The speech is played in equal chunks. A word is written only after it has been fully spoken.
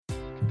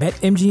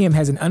BetMGM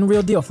has an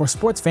unreal deal for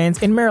sports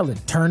fans in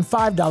Maryland. Turn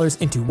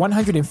 $5 into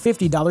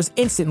 $150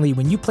 instantly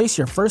when you place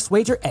your first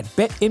wager at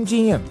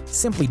BetMGM.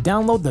 Simply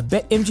download the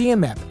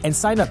BetMGM app and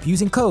sign up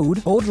using code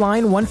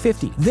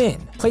OldLine150.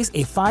 Then, place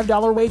a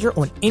 $5 wager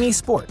on any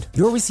sport.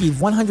 You'll receive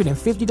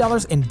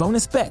 $150 in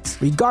bonus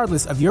bets,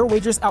 regardless of your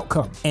wager's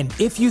outcome. And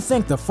if you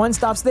think the fun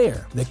stops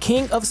there, the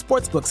king of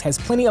sportsbooks has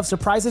plenty of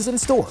surprises in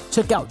store.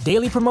 Check out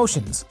daily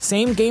promotions,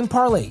 same-game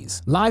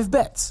parlays, live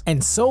bets,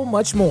 and so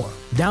much more.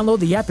 Download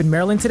the app in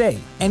Maryland today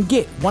and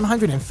get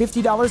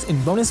 $150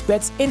 in bonus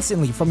bets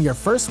instantly from your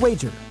first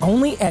wager.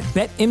 Only at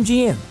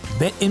BetMGM.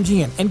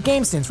 BetMGM and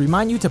GameSense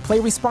remind you to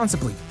play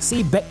responsibly.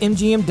 See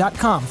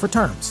BetMGM.com for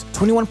terms.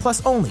 21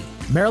 plus only.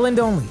 Maryland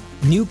only.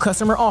 New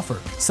customer offer.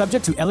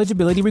 Subject to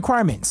eligibility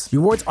requirements.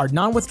 Rewards are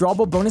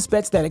non-withdrawable bonus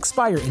bets that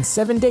expire in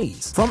 7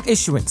 days. From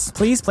issuance,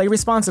 please play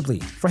responsibly.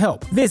 For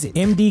help, visit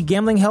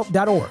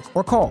mdgamblinghelp.org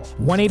or call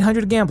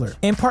 1-800-GAMBLER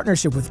in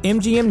partnership with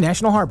MGM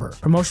National Harbor.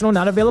 Promotional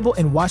not available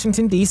in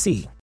Washington,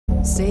 D.C.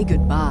 Say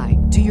goodbye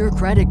to your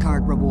credit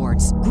card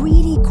rewards.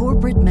 Greedy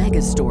corporate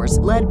mega stores,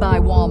 led by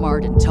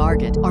Walmart and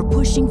Target, are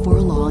pushing for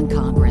a law in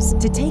Congress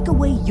to take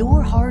away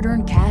your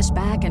hard-earned cash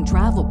back and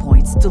travel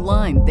points to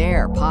line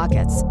their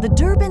pockets. The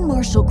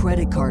Durbin-Marshall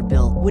credit card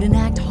bill would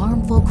enact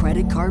harmful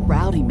credit card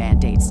routing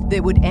mandates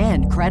that would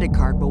end credit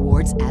card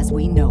rewards as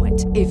we know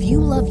it. If you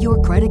love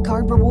your credit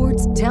card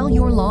rewards, tell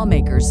your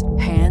lawmakers,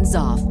 hands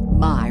off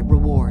my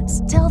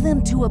rewards. Tell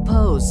them to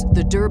oppose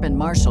the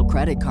Durbin-Marshall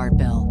credit card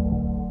bill.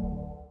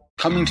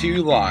 Coming to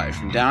you live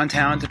from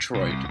downtown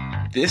Detroit,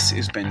 this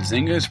is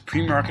Benzinga's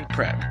Pre-Market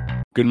Prep.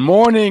 Good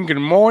morning,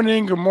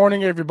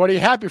 everybody.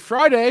 Happy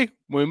Friday.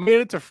 We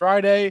made it to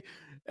Friday,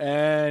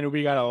 and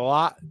we got a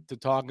lot to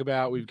talk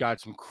about. We've got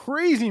some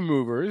crazy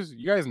movers.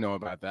 You guys know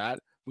about that.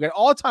 We got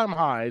all-time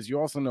highs. You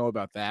also know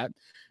about that.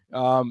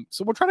 So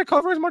we'll try to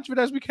cover as much of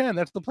it as we can.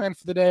 That's the plan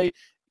for the day.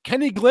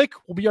 Kenny Glick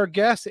will be our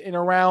guest in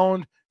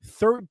around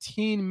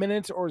 13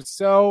 minutes or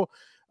so.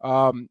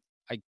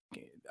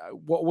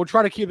 We'll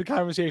try to keep the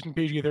conversation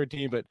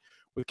PG-13, but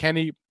with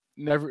Kenny,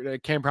 never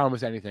can't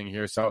promise anything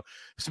here. So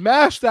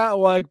smash that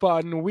like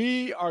button.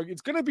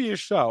 It's going to be a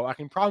show. I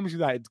can promise you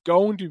that. It's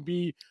going to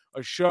be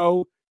a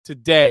show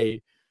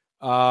today.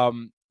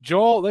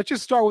 Joel, let's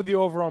just start with the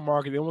overall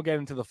market, then we'll get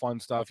into the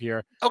fun stuff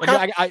here.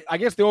 Okay. I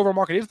guess the overall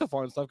market is the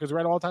fun stuff because we're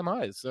at all-time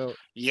highs. So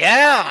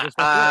yeah,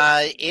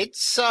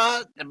 it's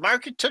the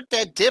market took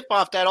that dip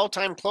off that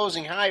all-time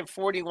closing high of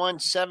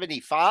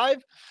 41.75.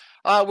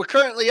 We're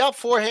currently up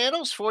 4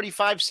 handles,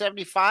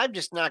 45.75,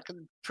 just knocked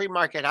the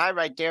pre-market high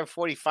right there,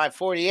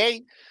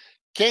 45.48.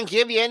 Can't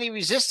give you any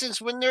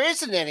resistance when there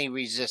isn't any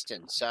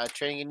resistance.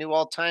 Trading a new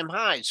all-time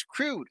highs.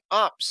 Crude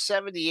up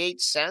 78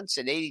 cents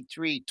at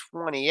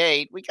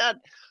 83.28. We got a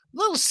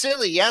little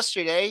silly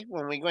yesterday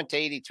when we went to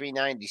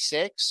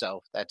 83.96,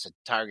 so that's a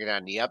target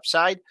on the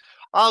upside.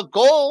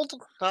 Gold,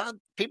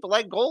 people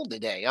like gold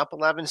today, up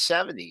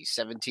 11.70,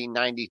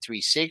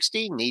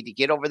 1793.60. Need to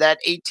get over that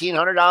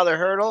 $1,800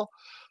 hurdle.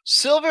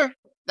 Silver,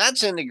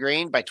 that's in the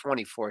green by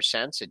 24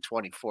 cents at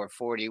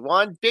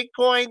 24.41.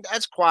 Bitcoin,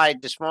 that's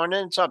quiet this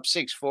morning. It's up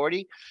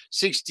 640,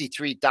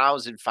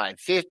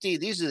 63,550.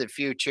 These are the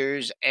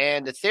futures.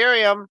 And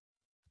Ethereum,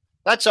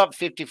 that's up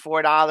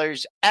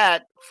 $54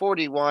 at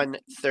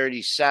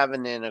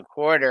 41.37 and a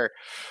quarter.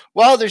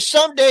 Well, there's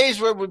some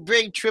days where we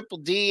bring Triple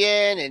D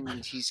in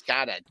and he's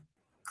got a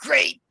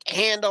great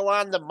handle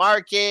on the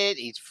market.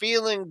 He's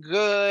feeling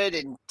good.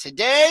 And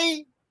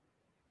today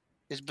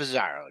is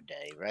Bizarro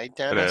Day, right,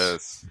 Dennis? It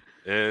is.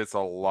 It's a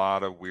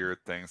lot of weird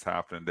things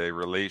happening today.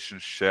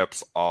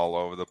 Relationships all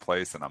over the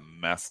place and a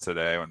mess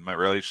today. When my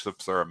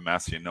relationships are a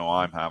mess, you know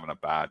I'm having a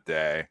bad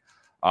day.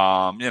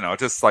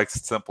 Just like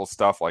simple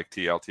stuff like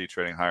TLT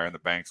trading higher and the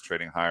banks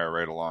trading higher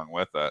right along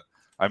with it.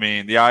 I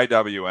mean, the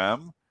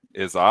IWM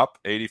is up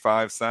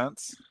 85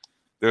 cents.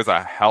 There's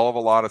a hell of a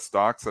lot of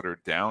stocks that are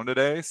down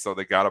today, so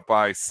they got to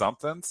buy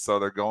something. So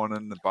they're going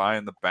in and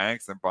buying the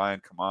banks and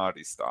buying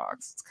commodity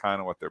stocks. It's kind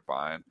of what they're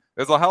buying.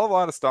 There's a hell of a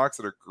lot of stocks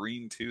that are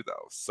green too,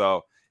 though.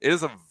 So it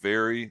is a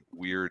very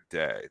weird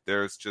day.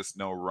 There's just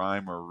no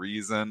rhyme or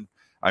reason.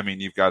 I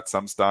mean, you've got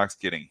some stocks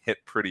getting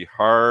hit pretty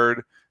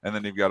hard, and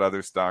then you've got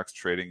other stocks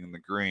trading in the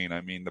green. I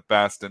mean, the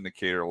best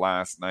indicator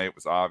last night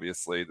was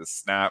obviously the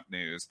Snap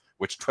news,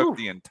 which took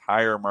the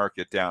entire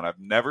market down. I've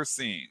never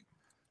seen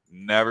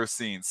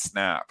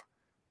Snap,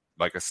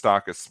 like a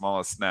stock as small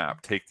as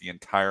Snap, take the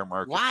entire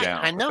market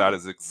down. I know. That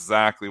is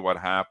exactly what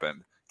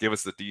happened. Give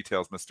us the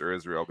details, Mr.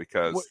 Israel,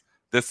 because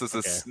this is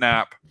a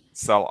Snap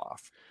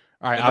sell-off.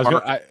 All right,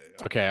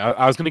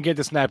 I was going to get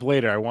to Snap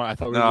later.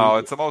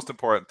 It's the most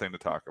important thing to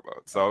talk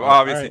about. So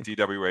obviously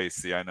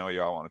DWAC. I know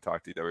you all want to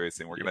talk DWAC,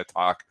 and we're going to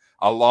talk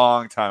a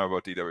long time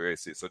about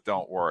DWAC. So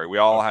don't worry. We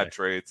all had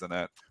trades in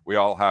it. We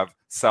all have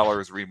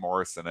seller's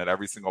remorse in it.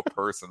 Every single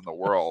person in the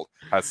world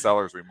has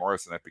seller's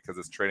remorse in it because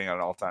it's trading at an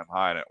all-time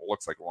high, and it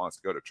looks like it wants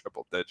to go to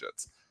triple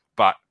digits.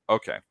 But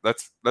okay,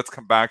 let's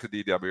come back to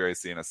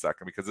DWAC in a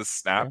second because this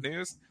Snap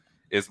news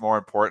is more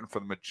important for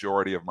the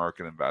majority of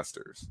market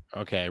investors.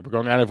 Okay, we're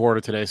going out of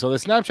order today. So the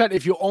Snapchat,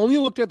 if you only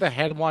looked at the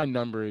headline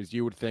numbers,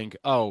 you would think,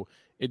 oh,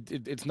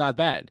 it's not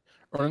bad.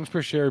 Earnings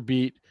per share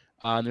beat,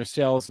 and their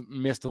sales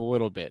missed a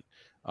little bit.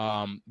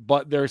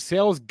 But their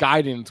sales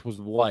guidance was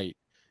light.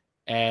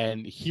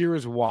 And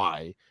here's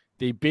why.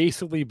 They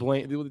basically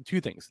blamed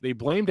two things. They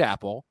blamed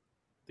Apple.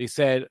 They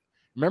said,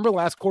 remember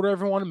last quarter,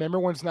 everyone? Remember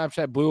when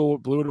Snapchat blew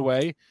it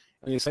away?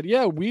 And they said,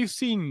 yeah, we've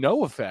seen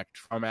no effect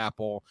from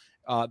Apple.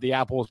 The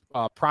Apple's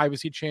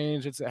privacy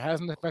change. It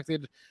hasn't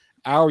affected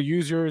our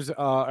users,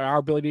 our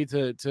ability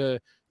to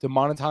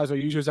monetize our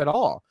users at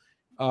all.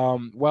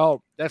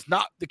 Well, that's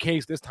not the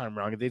case this time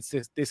around. They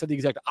said the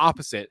exact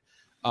opposite.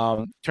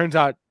 Turns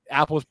out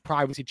Apple's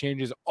privacy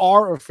changes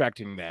are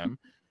affecting them.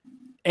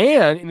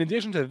 And in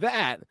addition to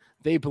that,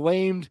 they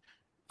blamed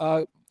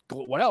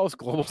what else?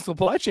 Global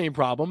supply chain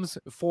problems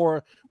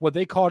for what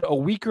they called a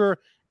weaker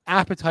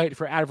appetite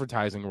for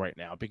advertising right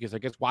now. Because I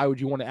guess why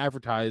would you want to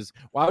advertise?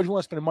 Why would you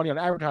want to spend money on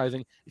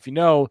advertising if you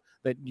know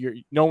that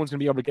no one's going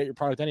to be able to get your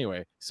product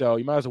anyway? So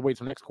you might as well wait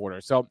till next quarter.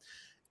 So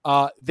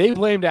they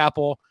blamed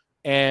Apple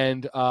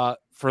and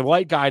for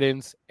light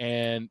guidance,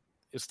 and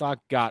the stock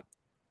got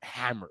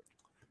hammered.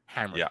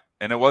 Yeah,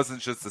 and it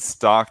wasn't just the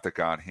stock that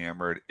got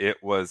hammered. It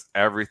was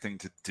everything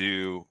to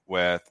do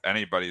with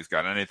anybody who's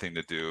got anything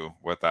to do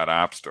with that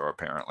app store,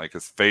 apparently,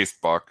 because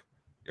Facebook,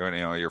 your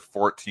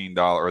 $14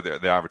 or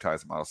the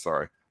advertising model,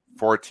 sorry,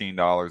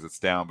 $14 it's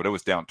down, but it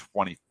was down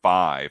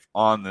 25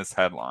 on this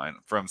headline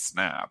from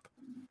Snap.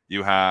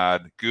 You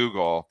had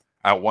Google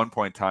at one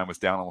point in time was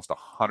down almost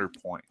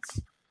 100 points.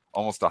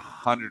 Almost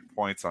 100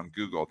 points on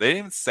Google. They didn't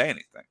even say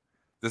anything.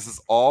 This is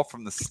all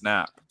from the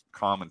Snap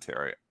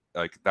commentary.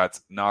 Like,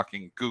 that's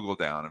knocking Google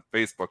down and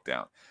Facebook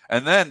down.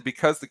 And then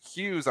because the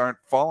Qs aren't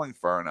falling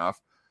far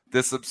enough,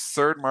 this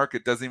absurd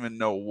market doesn't even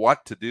know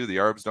what to do. The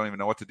Arbs don't even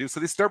know what to do. So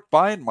they start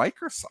buying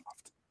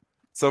Microsoft.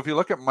 So if you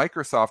look at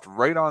Microsoft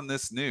right on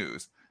this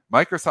news,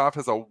 Microsoft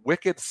has a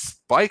wicked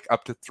spike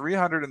up to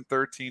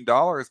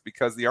 $313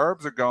 because the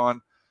Arbs are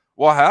going,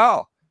 well,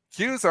 hell,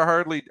 Qs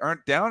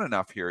aren't down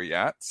enough here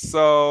yet.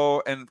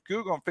 So, and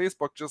Google and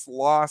Facebook just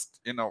lost,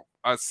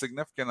 a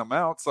significant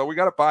amount. So we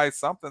got to buy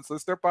something. So they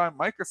start buying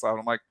Microsoft.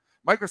 I'm like,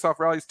 Microsoft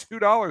rallies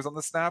 $2 on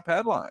the Snap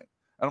headline.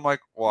 And I'm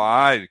like, well,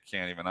 I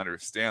can't even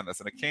understand this.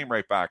 And it came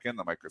right back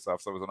into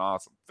Microsoft. So it was an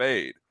awesome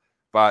fade.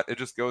 But it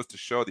just goes to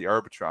show the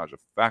arbitrage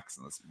effects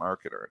in this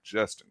market are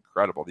just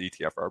incredible. The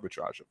ETF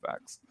arbitrage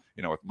effects,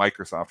 with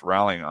Microsoft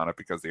rallying on it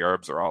because the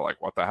Arbs are all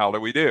like, what the hell do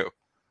we do?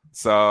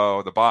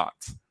 So the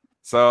bots.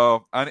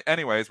 So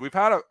anyways, we've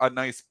had a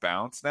nice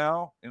bounce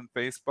now in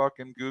Facebook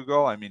and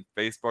Google. I mean,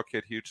 Facebook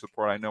hit huge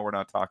support. I know we're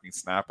not talking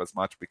Snap as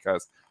much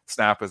because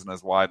Snap isn't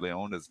as widely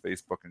owned as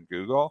Facebook and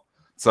Google.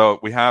 So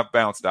we have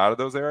bounced out of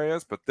those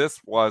areas, but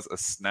this was a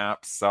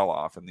Snap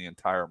sell-off in the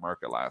entire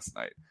market last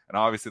night. And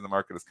obviously the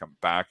market has come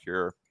back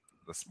here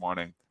this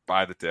morning,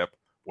 buy the dip,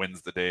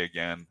 wins the day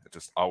again. It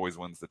just always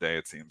wins the day,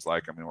 it seems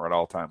like. I mean, we're at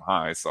all-time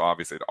highs, so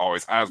obviously it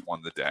always has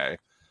won the day.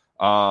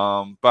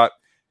 But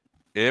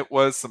it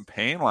was some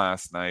pain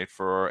last night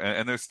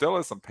and there still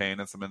is some pain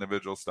in some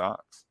individual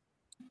stocks.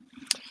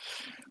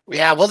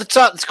 Yeah, well,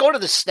 let's go to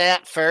the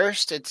Snap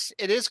first. It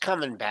is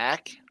coming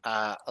back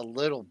a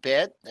little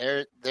bit.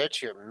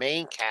 That's your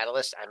main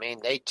catalyst. I mean,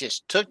 they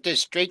just took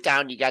this straight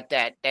down. You got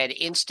that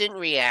instant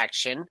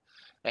reaction,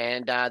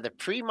 and the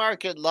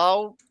pre-market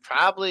low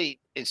probably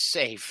is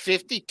say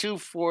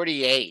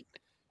 52.48.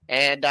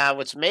 And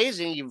what's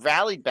amazing, you've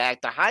rallied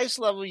back. The highest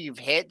level you've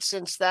hit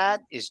since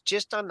that is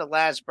just on the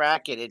last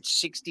bracket.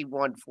 It's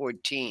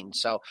 61.14.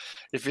 So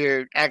if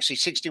you're actually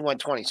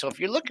 61.20. So if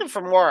you're looking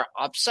for more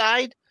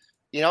upside,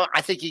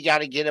 I think you got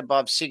to get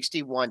above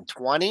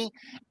 61.20.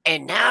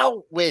 And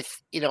now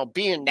with,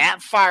 being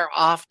that far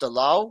off the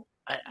low,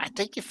 I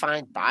think you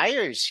find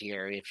buyers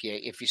here if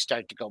you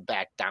start to go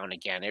back down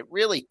again. It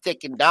really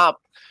thickened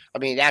up,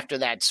 after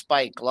that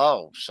spike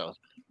low. So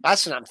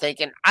that's what I'm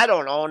thinking. I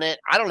don't own it.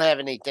 I don't have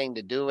anything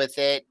to do with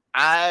it.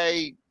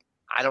 I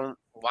don't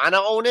want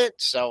to own it,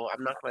 so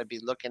I'm not going to be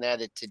looking at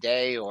it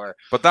today or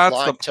But that's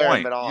the long-term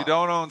point. at all. You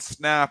don't own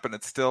Snap, and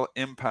it's still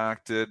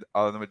impacted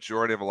the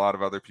majority of a lot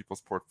of other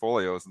people's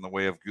portfolios in the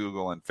way of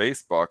Google and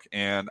Facebook.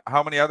 And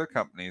how many other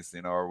companies,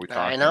 are we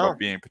talking about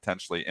being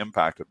potentially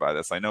impacted by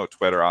this? I know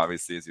Twitter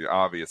obviously is your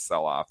obvious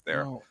sell-off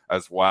there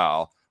as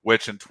well,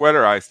 which in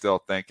Twitter I still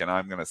think, and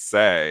I'm going to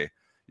say,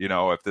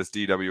 if this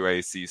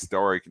DWAC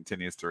story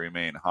continues to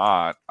remain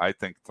hot, I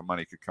think the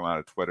money could come out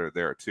of Twitter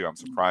there too. I'm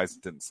surprised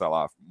it didn't sell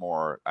off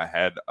more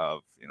ahead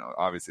of,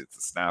 obviously it's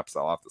a Snap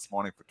sell off this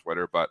morning for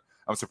Twitter, but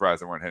I'm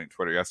surprised they weren't hitting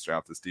Twitter yesterday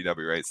off this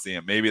DWAC.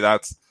 And maybe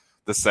that's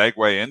the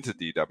segue into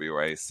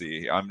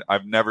DWAC.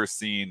 I've never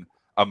seen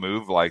a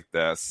move like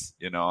this,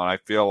 and I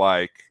feel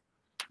like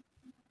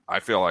I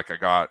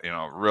got,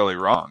 really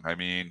wrong. I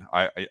mean,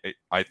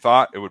 I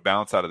thought it would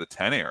bounce out of the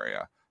 10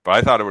 area, but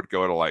I thought it would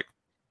go to like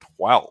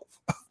 12.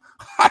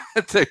 I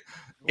had to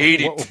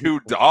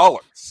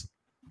 $82.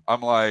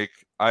 I'm like,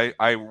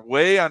 I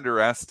way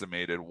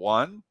underestimated,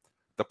 one,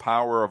 the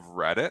power of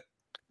Reddit,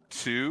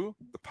 two,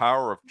 the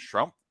power of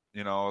Trump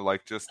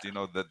like just,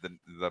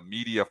 the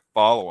media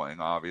following,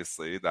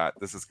 obviously, that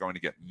this is going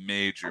to get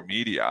major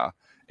media.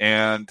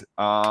 And,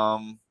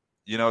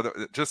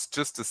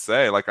 just to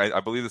say, like, I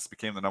believe this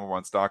became the number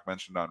one stock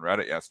mentioned on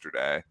Reddit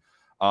yesterday.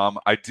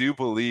 I do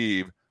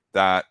believe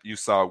that you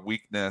saw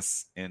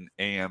weakness in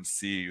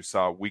AMC, you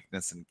saw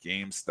weakness in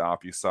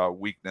GameStop, you saw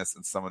weakness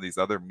in some of these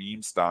other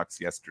meme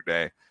stocks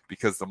yesterday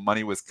because the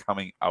money was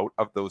coming out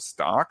of those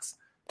stocks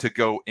to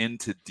go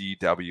into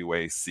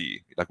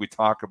DWAC. Like we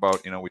talk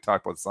about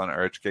this on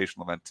our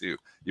educational event too.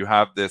 You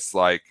have this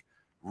like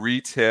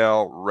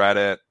retail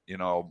Reddit,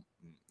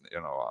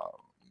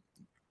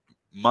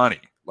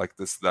 money, like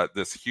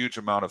this huge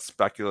amount of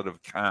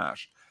speculative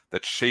cash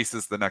that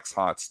chases the next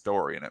hot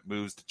story, and it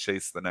moves to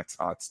chase the next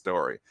hot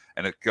story,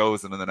 and it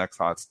goes into the next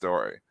hot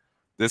story.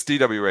 This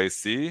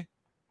DWAC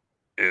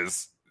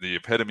is the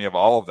epitome of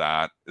all of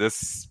that.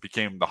 This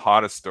became the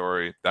hottest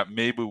story that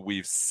maybe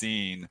we've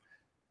seen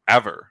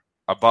ever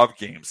above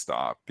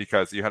GameStop,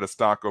 because you had a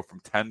stock go from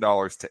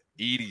 $10 to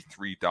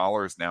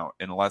 $83 now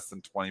in less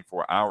than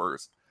 24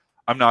 hours.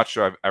 I'm not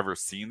sure I've ever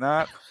seen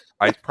that.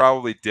 I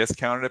probably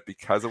discounted it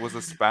because it was a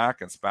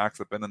SPAC, and SPACs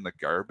have been in the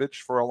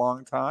garbage for a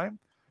long time.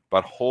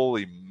 But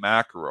holy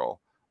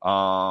mackerel,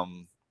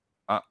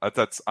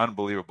 that's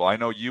unbelievable. I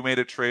know you made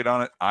a trade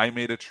on it. I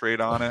made a trade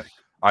on it.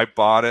 I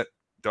bought it.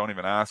 Don't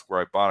even ask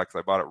where I bought it, because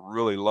I bought it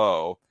really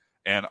low,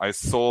 and I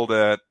sold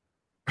it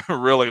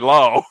really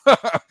low.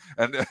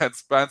 and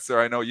Spencer,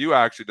 I know you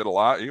actually did a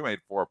lot. You made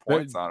 4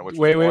 points on it. Which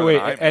wait.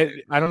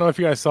 I don't know if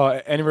you guys saw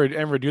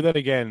Enver do that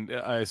again,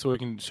 so we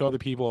can show the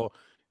people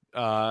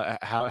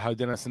how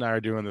Dennis and I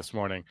are doing this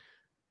morning.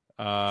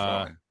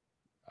 I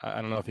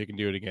don't know if you can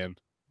do it again.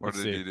 What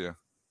did he do?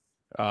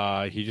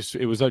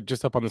 It was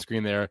just up on the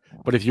screen there.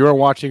 But if you were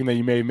watching, then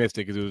you may have missed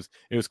it because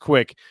it was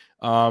quick.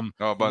 A bunch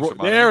of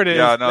money. There it is.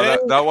 Yeah,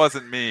 no, that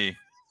wasn't me.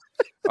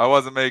 I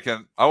wasn't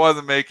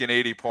making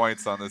 80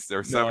 points on this. There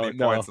were 70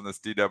 points on this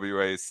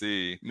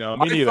DWAC. No,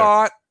 me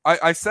neither.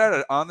 I said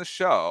it on the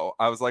show.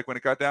 I was like, when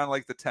it got down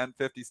like the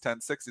 1050s,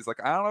 1060s,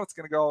 like, I don't know if it's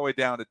going to go all the way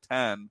down to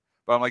 10,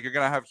 but I'm like, you're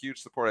going to have huge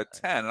support at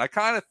 10. And I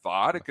kind of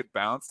thought it could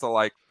bounce to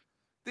like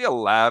the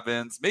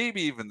 11s,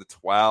 maybe even the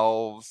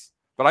 12s.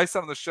 But I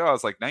said on the show, I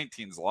was like,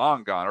 19's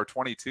long gone, or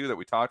 22 that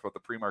we talked about, the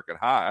pre-market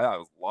high. I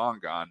was long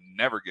gone,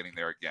 never getting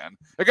there again.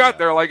 It got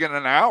there like in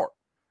an hour.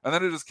 And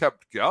then it just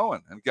kept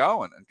going and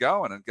going and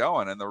going and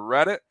going. And the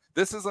Reddit,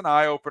 this is an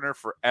eye-opener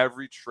for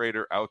every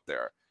trader out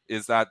there,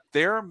 is that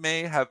there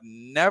may have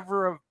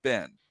never have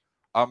been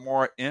a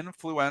more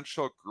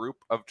influential group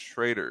of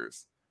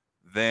traders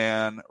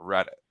than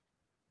Reddit.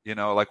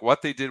 Like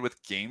what they did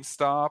with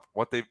GameStop,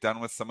 what they've done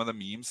with some of the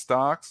meme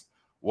stocks,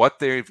 what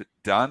they've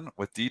done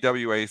with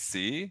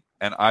DWAC,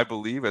 and I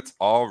believe it's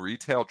all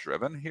retail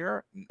driven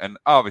here, and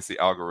obviously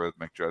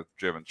algorithmic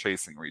driven,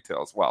 chasing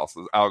retail as well. So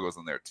there's algos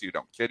in there too,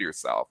 don't kid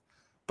yourself.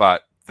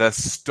 But the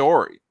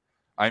story,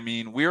 I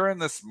mean, we're in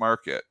this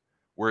market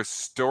where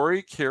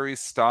story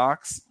carries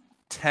stocks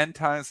 10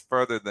 times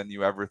further than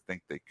you ever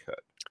think they could.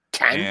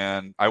 10?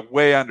 And I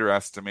way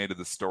underestimated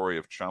the story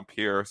of Trump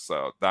here,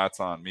 so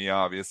that's on me,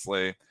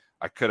 obviously.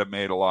 I could have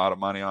made a lot of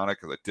money on it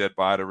because I did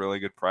buy at a really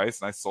good price,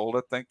 and I sold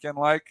it thinking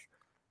like,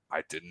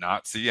 I did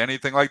not see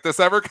anything like this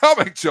ever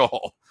coming,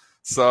 Joel.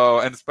 So,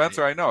 and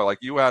Spencer, I know, like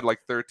you had like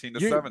 13 to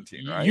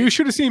 17, right? You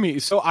should have seen me.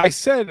 So I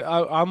said,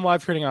 I'm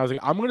live trading. I was like,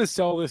 I'm going to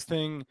sell this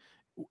thing.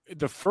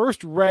 The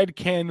first red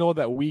candle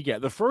that we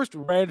get, the first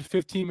red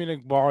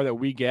 15-minute bar that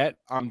we get,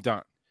 I'm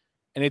done.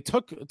 And it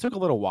took a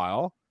little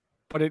while.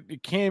 But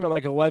it came at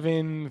like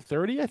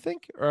 11:30, I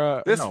think.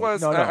 I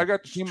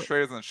got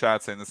traders in the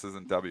chat saying this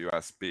isn't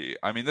WSB.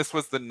 I mean, this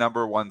was the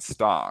number one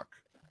stock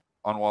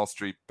on Wall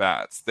Street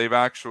Bets. They've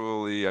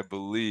actually, I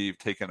believe,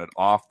 taken it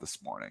off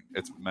this morning.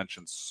 It's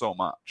mentioned so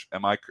much.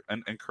 Am I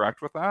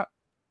incorrect with that?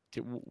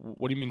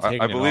 What do you mean taking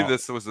it off? I believe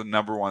this was the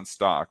number one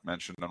stock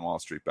mentioned on Wall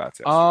Street Bets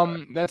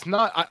yesterday. That's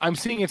not. I'm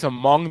seeing it's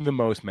among the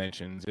most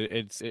mentions.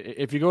 It's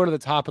if you go to the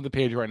top of the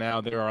page right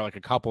now, there are like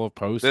a couple of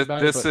posts.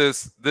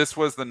 This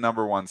was the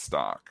number one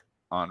stock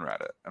on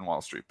Reddit and Wall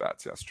Street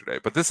Bets yesterday.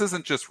 But this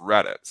isn't just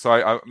Reddit, so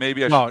I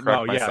should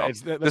correct myself.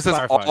 This is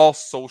all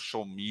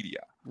social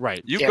media.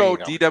 Right. You go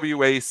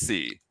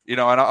DWAC.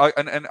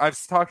 And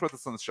I've talked about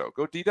this on the show.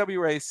 Go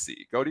DWAC.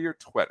 Go to your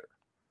Twitter.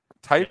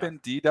 Type in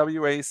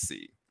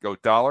DWAC. Go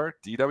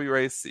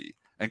 $DWAC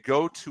and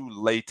go to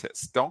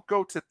latest. Don't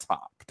go to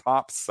top.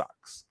 Top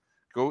sucks.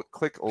 Go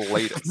click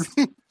latest.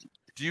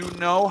 Do you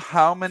know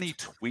how many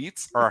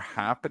tweets are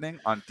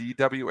happening on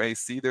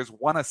DWAC? There's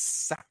one a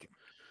second.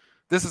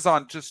 This is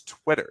on just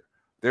Twitter.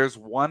 There's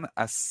one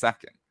a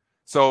second.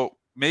 So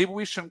maybe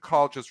we shouldn't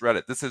call it just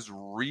Reddit. This is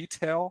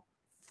retail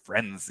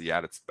frenzy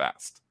at its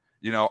best.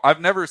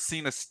 I've never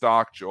seen a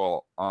stock,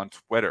 Joel, on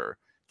Twitter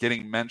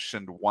getting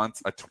mentioned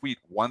a tweet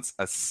once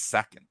a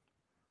second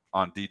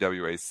on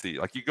DWAC.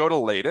 Like you go to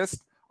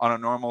latest on a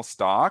normal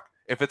stock,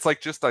 if it's like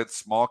just a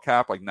small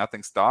cap, like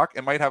nothing stock,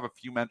 it might have a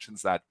few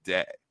mentions that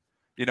day.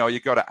 You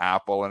go to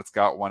Apple and it's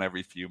got one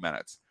every few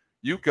minutes.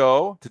 You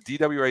go to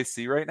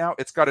DWAC right now,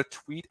 it's got a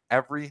tweet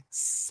every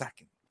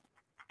second.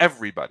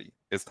 Everybody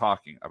is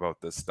talking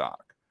about this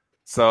stock.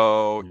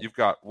 So you've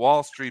got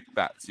Wall Street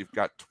Bets, you've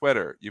got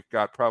Twitter, you've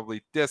got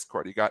probably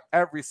Discord, you got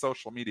every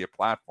social media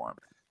platform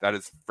that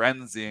is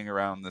frenzying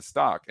around this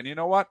stock. And you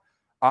know what?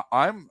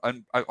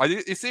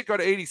 You see it go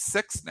to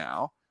 86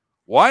 now.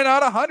 Why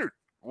not 100?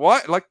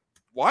 Why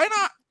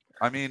not?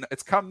 I mean,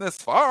 it's come this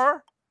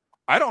far.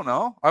 I don't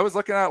know. I was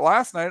looking at it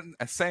last night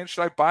and saying,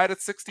 should I buy it at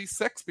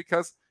 66?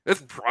 Because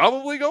it's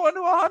probably going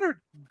to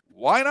 100.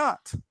 Why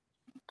not?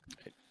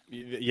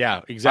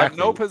 Yeah, exactly. I have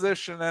no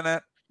position in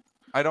it.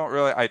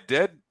 I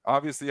did,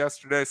 obviously,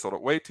 yesterday. Sold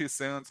it way too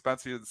soon.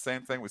 Spencer did the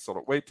same thing. We sold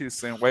it way too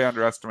soon. Way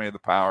underestimated the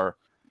power.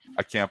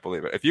 I can't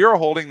believe it. If you're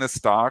holding this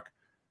stock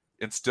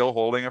and still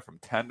holding it from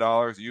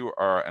 $10, you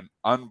are an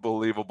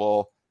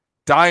unbelievable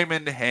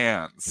diamond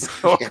hands.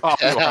 You got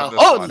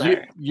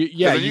an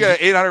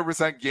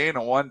 800% gain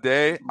in one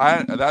day.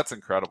 That's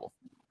incredible.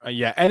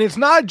 Yeah, and it's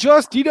not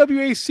just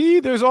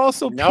DWAC. There's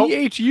also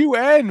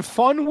PHUN,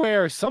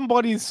 Funware.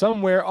 Somebody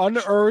somewhere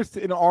unearthed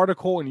an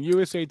article in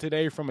USA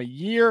Today from a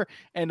year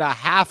and a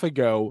half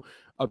ago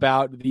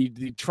about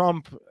the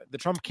Trump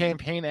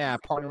campaign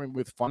app partnering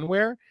with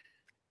Funware,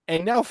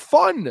 and now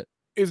Fun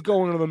is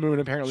going to the moon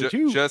apparently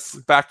too. Just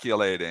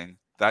speculating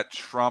that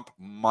Trump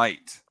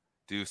might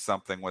do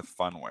something with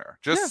Funware.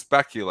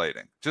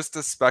 Speculating, just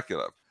as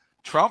speculative.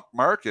 Trump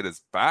market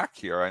is back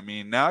here. I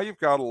mean, now you've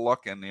got to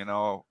look and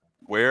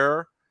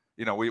where,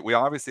 we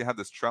obviously had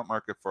this Trump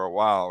market for a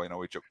while.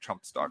 We took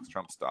Trump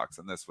stocks,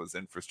 and this was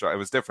infrastructure. It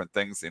was different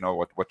things,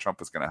 what Trump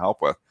was going to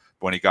help with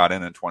when he got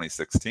in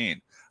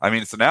 2016. I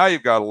mean, so now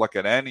you've got to look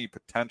at any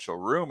potential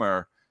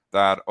rumor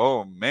that,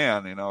 oh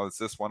man, is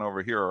this one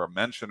over here or a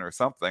mention or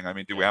something? I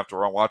mean, do we have to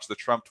watch the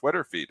Trump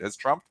Twitter feed? Has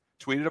Trump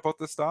tweeted about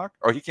this stock?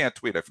 Or he can't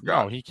tweet, I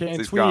forgot. No, he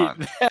can't tweet.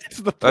 Gone. That's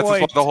the point.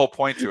 That's the whole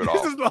point to it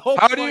all.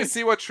 How do you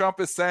see what Trump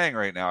is saying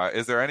right now?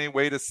 Is there any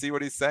way to see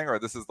what he's saying, or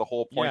this is the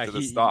whole point of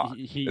the stock?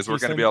 We're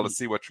going to be able to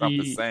see what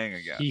Trump is saying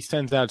again. He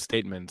sends out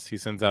statements. He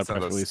sends out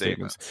press release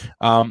statements.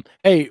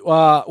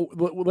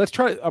 Let's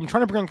try. I'm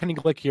trying to bring on Kenny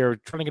Glick here,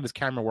 trying to get his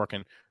camera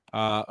working.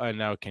 And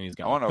now Kenny's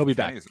gone. He'll be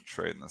back. Kenny's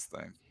trading this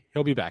thing.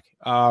 He'll be back.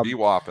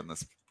 VWAP in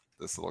this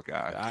little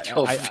guy.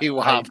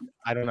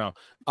 I don't know.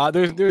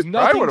 There's nothing.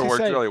 I would have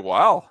worked really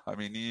well. I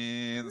mean,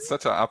 it's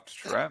such an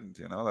uptrend.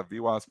 That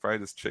VWAP's probably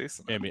just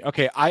chasing him. Maybe.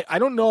 Okay. I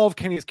don't know if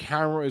Kenny's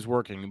camera is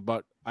working,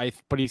 but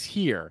he's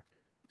here,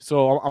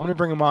 so I'm gonna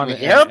bring him on.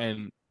 Yep.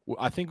 And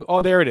I think.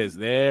 Oh, there it is.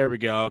 There we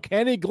go.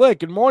 Kenny Glick.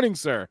 Good morning,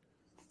 sir.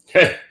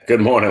 Hey, good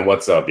morning.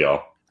 What's up,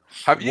 y'all?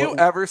 Have you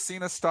ever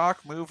seen a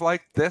stock move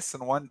like this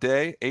in one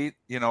day?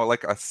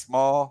 Like a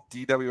small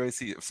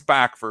DWAC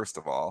SPAC, first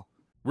of all.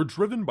 We're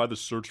driven by the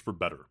search for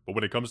better, but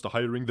when it comes to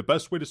hiring, the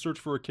best way to search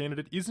for a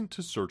candidate isn't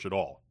to search at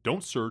all.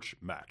 Don't search,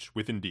 match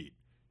with Indeed.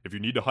 If you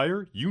need to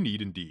hire, you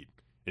need Indeed.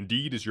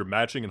 Indeed is your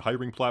matching and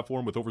hiring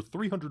platform with over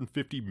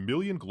 350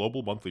 million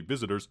global monthly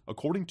visitors,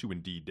 according to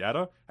Indeed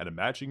data, and a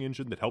matching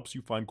engine that helps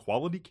you find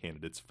quality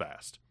candidates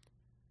fast.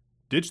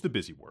 Ditch the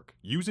busy work.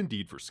 Use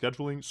Indeed for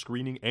scheduling,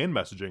 screening, and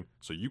messaging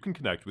so you can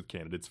connect with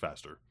candidates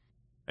faster.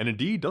 And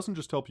Indeed doesn't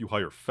just help you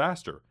hire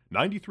faster.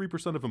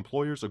 93% of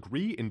employers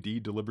agree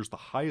Indeed delivers the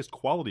highest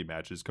quality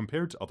matches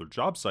compared to other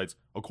job sites,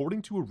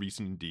 according to a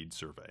recent Indeed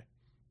survey.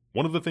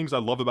 One of the things I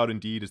love about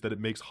Indeed is that it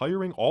makes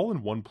hiring all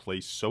in one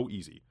place so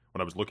easy.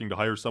 When I was looking to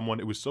hire someone,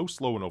 it was so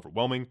slow and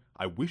overwhelming,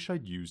 I wish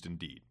I'd used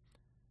Indeed.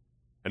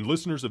 And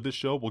listeners of this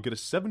show will get a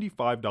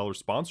 $75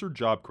 sponsored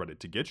job credit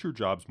to get your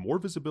jobs more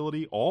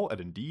visibility, all at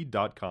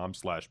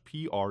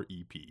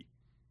Indeed.com/PREP.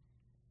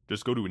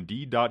 Just go to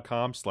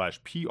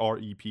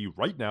Indeed.com/PREP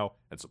right now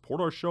and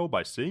support our show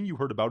by saying you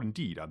heard about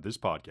Indeed on this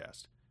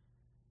podcast.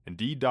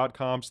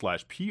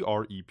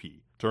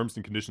 Indeed.com/PREP. Terms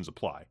and conditions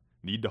apply.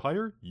 Need to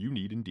hire? You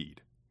need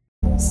Indeed.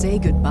 Say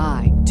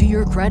goodbye to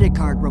your credit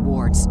card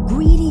rewards.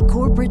 Greedy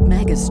corporate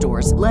mega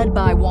stores, led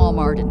by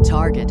Walmart and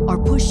Target,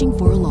 are pushing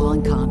for a law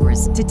in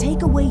Congress to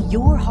take away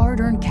your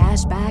hard-earned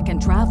cash back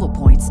and travel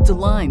points to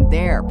line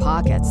their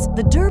pockets.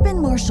 The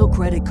Durbin-Marshall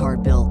credit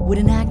card bill would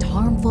enact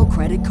harmful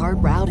credit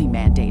card routing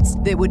mandates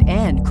that would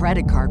end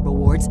credit card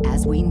rewards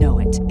as we know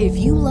it. If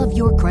you love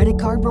your credit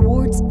card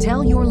rewards,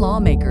 tell your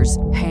lawmakers,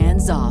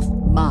 hands off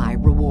my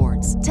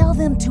rewards. Tell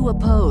them to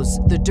oppose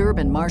the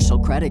Durbin-Marshall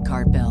credit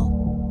card bill.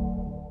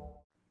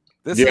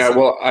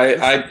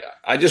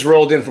 I just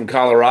rolled in from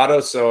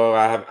Colorado, so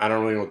I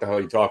don't really know what the hell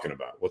you're talking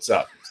about. What's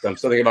up? I'm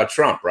still thinking about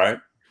Trump, right?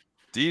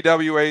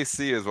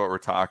 DWAC is what we're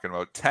talking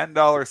about.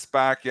 $10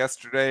 SPAC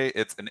yesterday.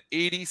 It's an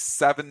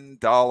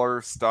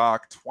 $87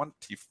 stock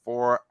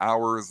 24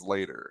 hours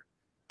later.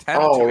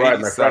 Oh, right.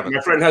 My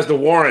friend has the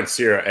warrants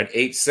here at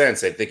 8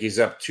 cents. I think he's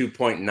up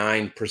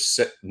 2.9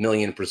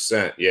 million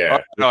 %. Yeah.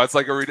 Oh, no, it's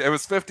like it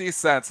was 50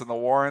 cents in the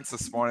warrants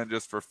this morning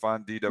just for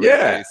fun.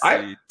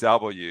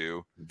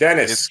 DWACW.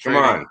 Dennis, come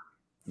on.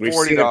 We've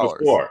seen it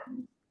before.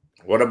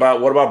 What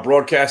about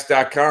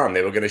broadcast.com?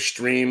 They were going to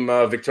stream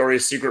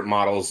Victoria's Secret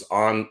models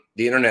on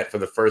the internet for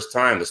the first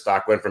time. The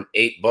stock went from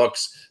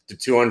 $8 to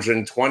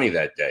 220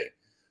 that day.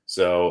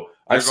 So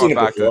I've seen it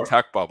back before. to the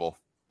tech bubble.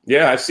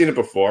 Yeah, I've seen it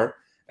before.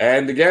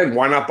 And again,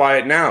 why not buy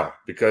it now?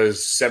 Because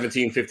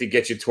 1750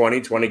 gets you 20,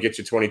 20 gets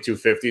you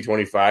 2250,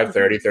 25,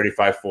 30,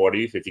 35,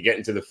 40. If you get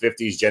into the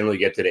 50s, generally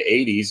get to the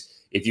 80s.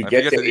 If you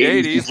get to the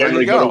 80s, you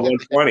generally go to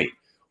 120.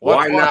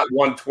 Why not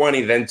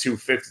 120 then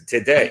 250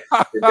 today?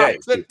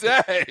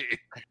 Today.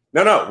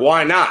 No.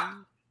 Why not?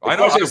 Why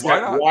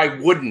not? Why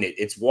wouldn't it?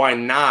 It's why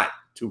not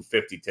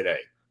 250 today?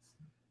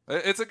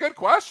 It's a good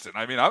question.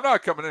 I mean, I'm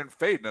not coming in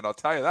fading it. I'll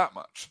tell you that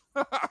much.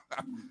 I'm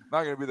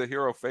not going to be the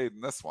hero fading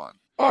this one.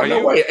 Oh,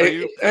 no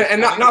way.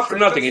 And not for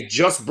nothing. It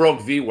just broke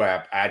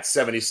VWAP at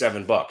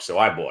 $77, so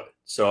I bought it.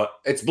 So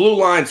it's blue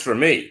lines for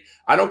me.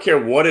 I don't care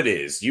what it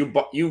is. You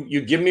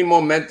give me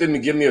momentum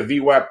and give me a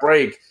VWAP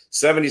break.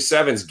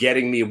 77's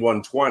getting me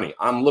 120.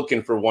 I'm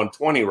looking for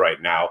 120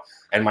 right now,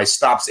 and my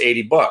stop's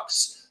 $80.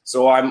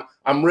 So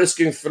I'm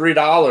risking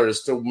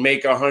 $3 to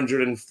make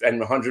 100 and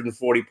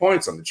 140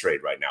 points on the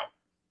trade right now.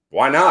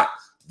 Why not?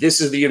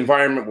 This is the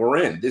environment we're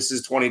in. This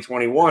is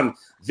 2021.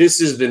 This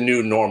is the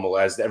new normal,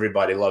 as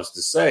everybody loves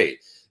to say.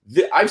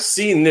 I've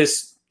seen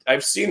this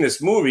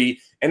movie,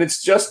 and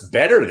it's just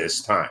better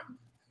this time.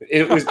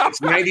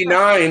 It's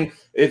 99.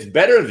 It's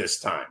better this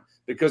time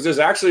because there's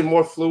actually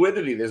more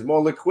fluidity. There's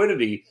more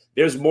liquidity.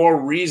 There's more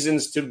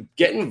reasons to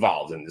get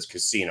involved in this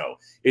casino.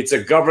 It's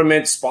a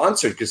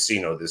government-sponsored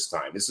casino this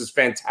time. This is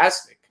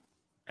fantastic.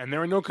 And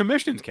there are no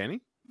commissions,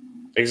 Kenny.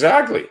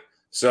 Exactly.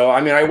 So,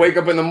 I mean, I wake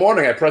up in the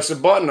morning, I press a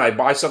button, I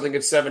buy something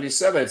at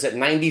 77. It's at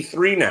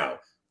 93 now.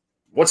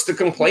 What's to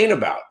complain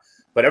about?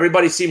 But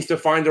everybody seems to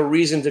find a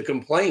reason to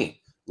complain.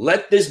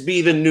 Let this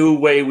be the new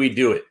way we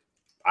do it.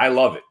 I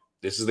love it.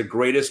 This is the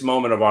greatest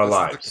moment of our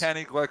lives. This is the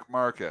Kenny Glick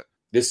market.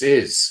 This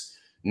is.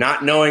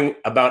 Not knowing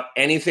about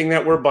anything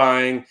that we're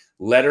buying,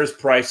 letters,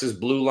 prices,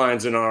 blue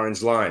lines, and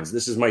orange lines.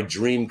 This is my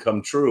dream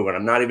come true, and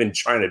I'm not even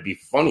trying to be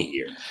funny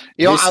here.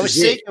 I was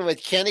thinking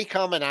with Kenny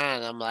coming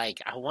on, I'm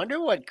like, I wonder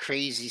what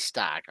crazy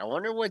stock. I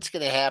wonder what's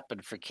going to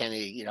happen for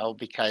Kenny,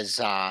 because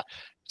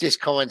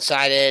just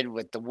coincided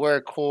with the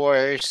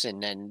workhorse,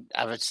 and then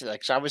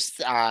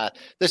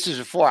this was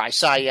before I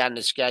saw you on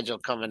the schedule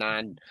coming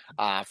on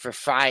for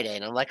Friday,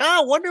 and I'm like,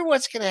 I wonder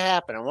what's going to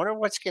happen. I wonder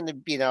what's going to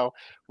be,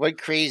 what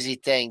crazy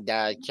thing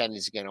that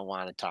Kenny's going to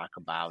want to talk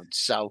about.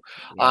 So,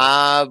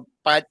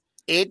 but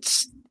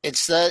it's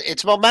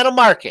momentum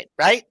market,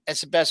 right?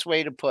 That's the best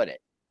way to put it.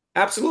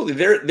 Absolutely.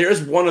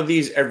 There's one of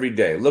these every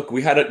day. Look,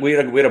 we had a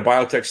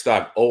biotech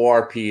stock,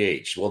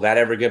 ORPH. Will that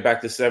ever get back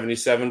to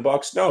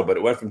 $77? No, but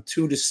it went from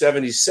 2 to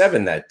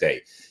 77 that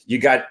day. You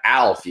got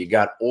ALF, you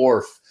got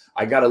ORF.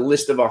 I got a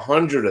list of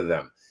 100 of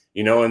them,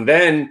 and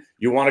then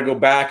you want to go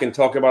back and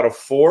talk about a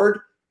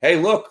Ford. Hey,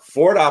 look,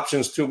 Ford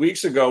options 2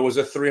 weeks ago was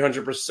a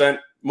 300%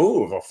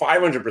 move, a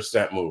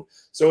 500% move.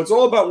 So it's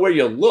all about where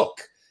you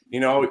look.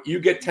 You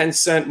get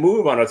 10-cent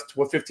move on a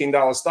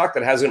 $15 stock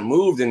that hasn't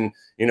moved in,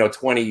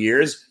 20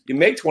 years. You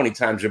make 20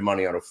 times your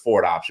money on a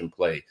Ford option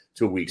play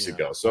 2 weeks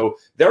ago. So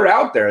they're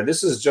out there.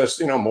 This is just,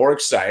 more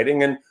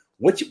exciting. And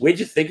where'd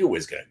you think it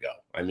was going to go?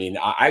 I mean,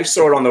 I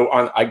saw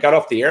it I got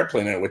off the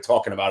airplane and we're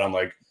talking about it. I'm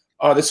like,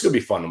 oh, this is going to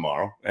be fun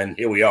tomorrow. And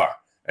here we are.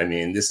 I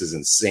mean, this is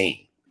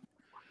insane.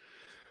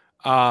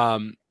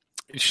 Kenny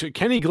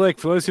Glick,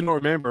 for those who don't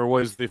remember,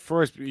 was the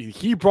first.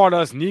 He brought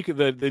us the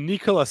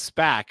Nikola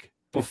SPAC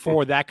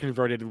before that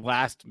converted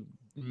last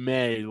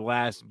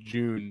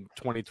June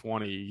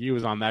 2020. He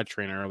was on that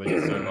train early.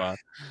 So,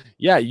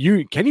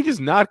 Kenny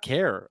does not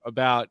care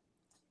about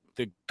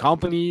the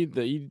company.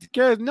 He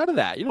cares none of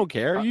that. You don't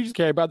care. You just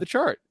care about the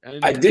chart.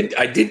 I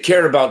did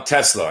care about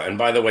Tesla. And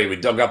by the way, we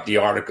dug up the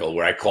article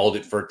where I called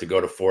it for it to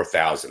go to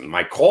 4,000.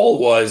 My call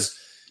was,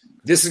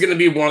 this is going to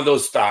be one of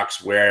those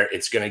stocks where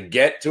it's going to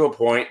get to a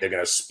point, they're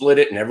going to split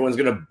it, and everyone's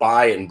going to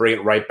buy it and bring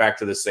it right back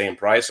to the same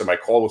price. So my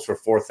call was for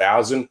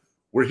 4,000.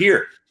 We're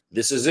here.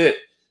 This is it.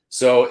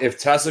 So if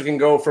Tesla can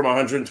go from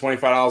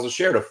 $125 a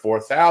share to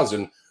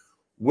 4,000,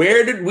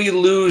 where did we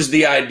lose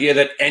the idea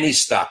that any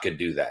stock could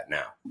do that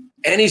now?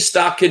 Any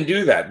stock can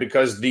do that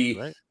because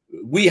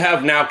we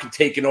have now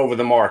taken over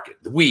the market.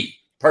 We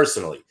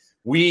personally,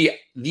 the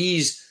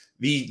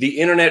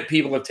internet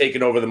people have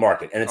taken over the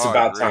market, and it's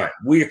about time.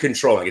 We are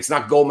controlling. It's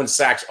not Goldman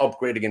Sachs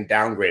upgrading and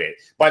downgrading.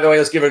 By the way,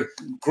 let's give a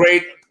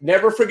great.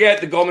 Never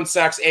forget the Goldman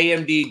Sachs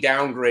AMD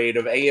downgrade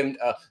of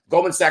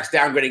Goldman Sachs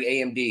downgrading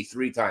AMD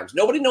 3 times.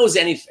 Nobody knows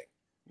anything.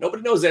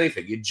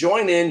 You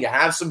join in, you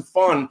have some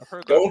fun.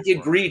 Don't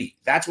get greedy.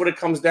 That's what it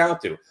comes down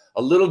to.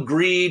 A little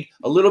greed,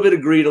 a little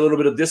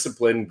bit of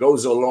discipline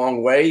goes a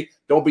long way.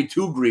 Don't be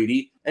too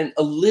greedy, and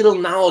a little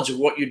knowledge of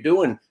what you're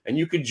doing, and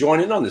you could join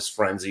in on this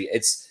frenzy.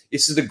 This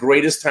is the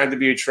greatest time to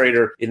be a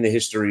trader in the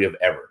history of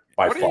ever.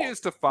 What do you use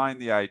to find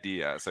the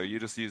idea? So are you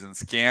just using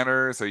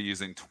scanners or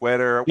using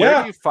Twitter?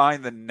 Where do you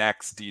find the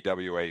next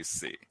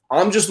DWAC?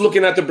 I'm just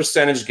looking at the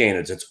percentage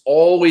gainers. It's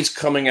always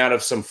coming out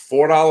of some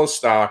 $4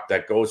 stock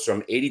that goes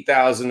from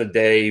 80,000 a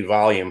day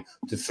volume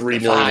to 3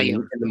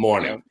 million in the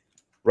morning,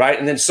 right?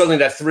 And then suddenly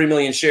that 3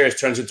 million shares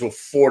turns into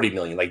 40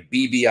 million, like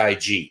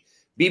BBIG.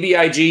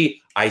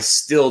 BBIG, I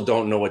still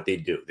don't know what they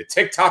do. The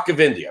TikTok of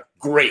India,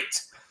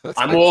 great.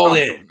 I'm all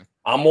in.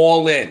 I'm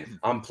all in.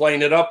 I'm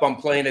playing it up. I'm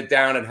playing it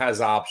down. It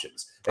has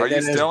options. Are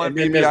you still in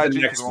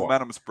BBIG because the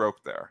momentum's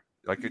broke there?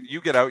 Like you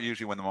get out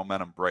usually when the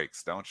momentum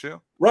breaks, don't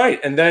you? Right,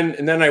 and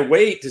then I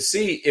wait to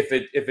see if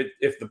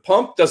the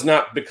pump does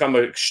not become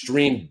an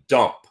extreme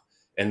dump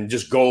and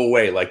just go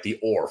away like the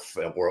ORF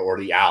or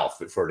the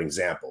ALF, for an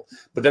example.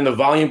 But then the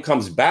volume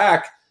comes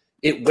back,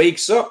 it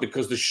wakes up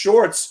because the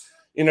shorts.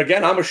 And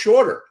again, I'm a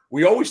shorter.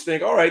 We always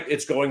think, all right,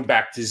 it's going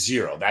back to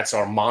zero. That's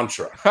our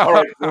mantra. All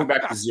right, going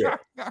back to zero.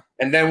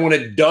 And then when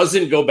it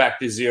doesn't go back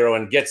to zero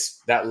and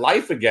gets that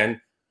life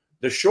again,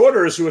 the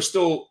shorters who are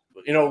still,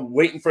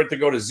 waiting for it to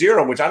go to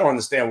zero, which I don't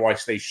understand why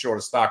stay short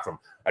of stock from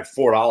at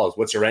 $4.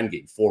 What's your end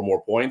game? 4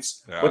 more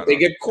points? Yeah, but they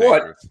get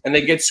caught and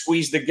they get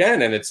squeezed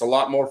again. And it's a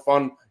lot more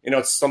fun.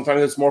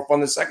 Sometimes it's more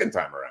fun the second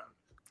time around.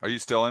 Are you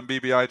still in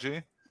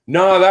BBIG?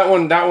 No, that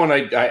one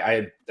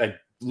I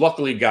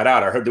luckily got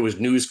out. I heard there was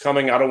news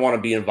coming. I don't want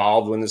to be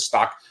involved when the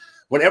stock,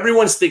 when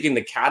everyone's thinking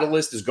the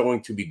catalyst is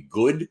going to be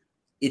good,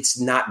 it's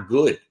not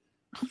good.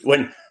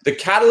 When the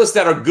catalysts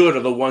that are good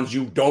are the ones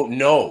you don't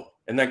know.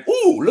 And like,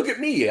 ooh, look at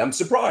me. I'm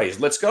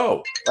surprised. Let's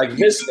go. Like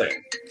this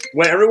thing.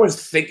 When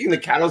everyone's thinking the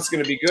catalyst is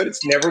going to be good,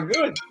 it's never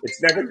good.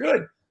 It's never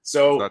good.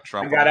 So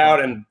I got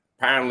out and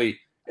apparently,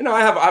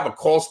 I have a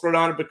call spread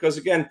on it because,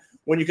 again,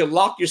 when you can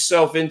lock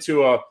yourself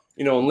into a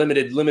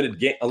limited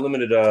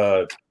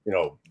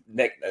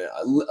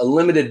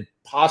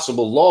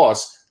possible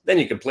loss, then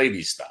you can play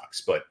these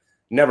stocks, but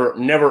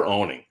never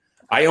owning.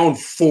 I own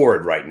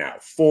Ford right now.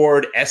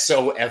 Ford,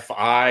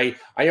 SOFI.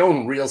 I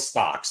own real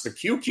stocks. The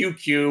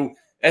QQQ,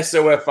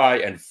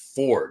 SOFI, and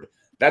Ford.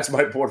 That's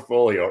my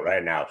portfolio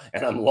right now,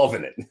 and I'm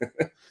loving it.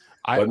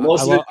 But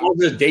most of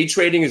the day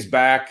trading is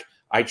back.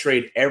 I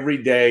trade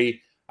every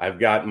day. I've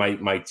got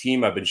my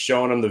team. I've been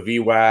showing them the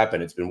VWAP,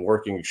 and it's been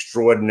working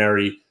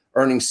extraordinary.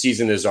 Earnings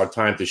season is our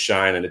time to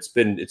shine, and it's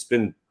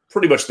been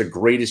pretty much the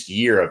greatest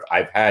year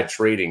I've had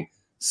trading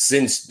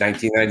since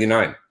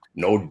 1999.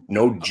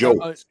 No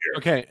joke.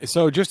 Okay,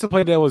 so just to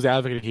play devil's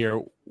advocate here,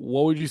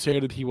 what would you say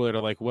to the people that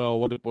are like, well,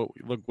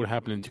 look what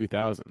happened in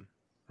 2000,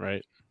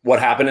 right? What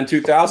happened in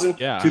 2000?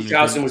 Yeah,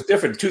 2000 was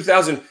different.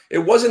 2000, it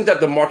wasn't that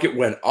the market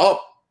went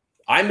up.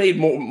 I made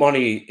more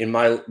money in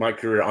my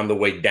career on the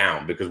way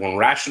down because when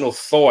rational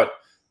thought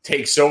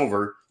takes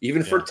over,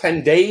 even for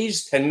 10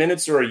 days, 10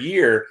 minutes, or a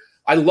year,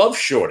 I love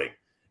shorting.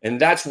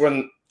 And that's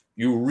when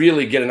you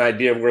really get an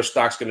idea of where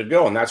stock's going to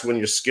go. And that's when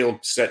your skill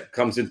set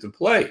comes into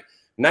play.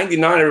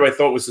 99, everybody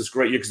thought was this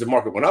great year because the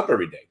market went up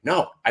every day.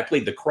 No, I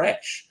played the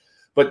crash.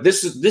 But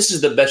this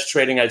is the best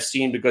trading I've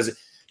seen because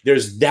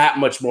there's that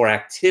much more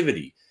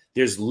activity.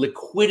 There's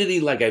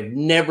liquidity like I've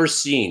never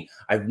seen.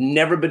 I've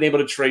never been able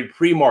to trade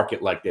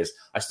pre-market like this.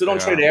 I still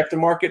don't trade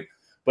aftermarket,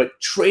 but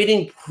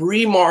trading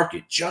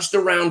pre-market just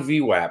around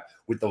VWAP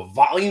with the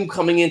volume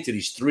coming into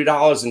these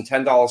 $3 and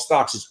 $10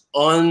 stocks is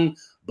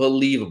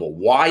unbelievable.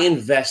 Why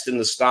invest in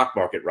the stock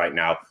market right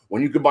now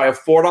when you could buy a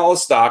 $4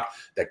 stock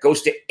that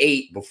goes to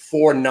 8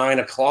 before 9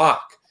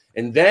 o'clock?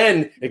 And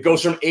then it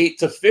goes from 8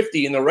 to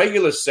 50 in the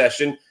regular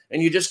session,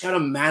 and you just got to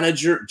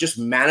manage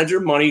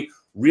your money.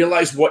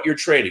 Realize what you're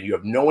trading. You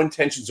have no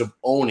intentions of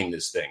owning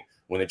this thing.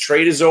 When the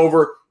trade is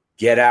over,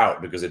 get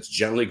out because it's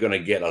generally going to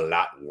get a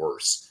lot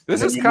worse.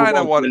 This is kind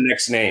of what the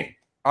next name.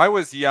 I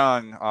was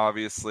young,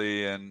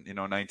 obviously, in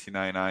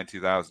 1999,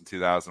 2000,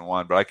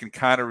 2001, but I can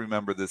kind of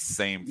remember this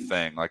same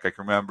thing. Like I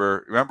can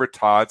remember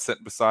Todd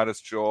sitting beside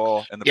us,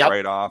 Joel, in the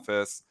Bright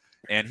office,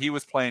 and he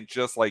was playing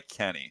just like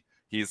Kenny.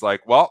 He's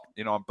like, well,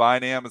 I'm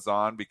buying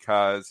Amazon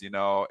because,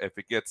 if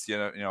it gets,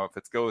 if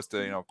it goes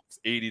to,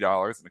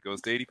 $80 and it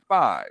goes to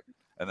 85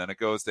 and then it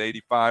goes to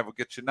 85, we'll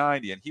get you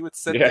 90. And he would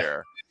sit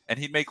there and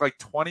he'd make like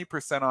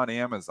 20% on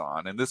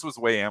Amazon. And this was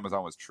the way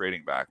Amazon was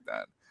trading back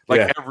then,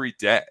 every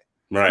day.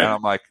 Right. And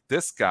I'm like,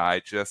 this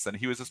guy and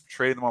he was just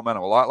trading the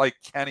momentum a lot like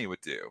Kenny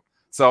would do.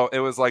 So it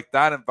was like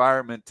that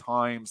environment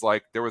times,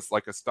 like there was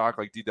like a stock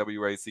like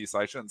DWAC. So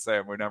I shouldn't say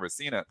we've never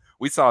seen it.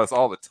 We saw this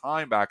all the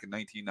time back in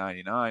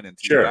 1999 and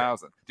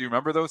 2000. Sure. Do you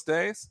remember those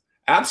days?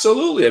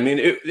 Absolutely. I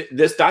mean,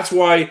 that's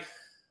why,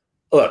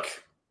 look,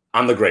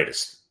 I'm the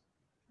greatest.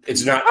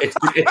 It's not, it's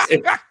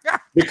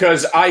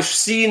because I've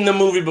seen the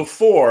movie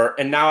before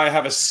and now I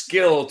have a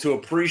skill to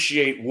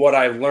appreciate what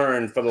I've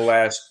learned for the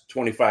last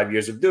 25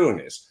 years of doing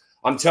this.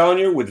 I'm telling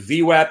you, with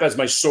VWAP as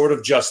my sword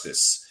of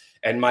justice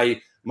and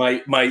my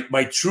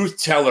truth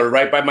teller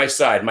right by my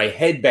side, my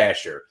head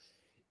basher.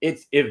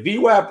 If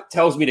VWAP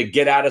tells me to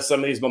get out of some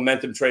of these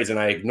momentum trades and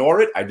I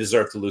ignore it, I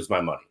deserve to lose my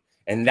money.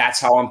 And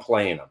that's how I'm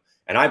playing them.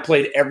 And I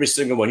played every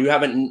single one.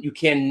 You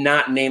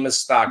cannot name a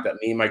stock that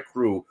me and my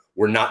crew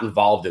were not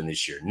involved in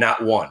this year.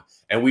 Not one.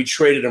 And we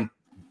traded them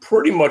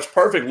pretty much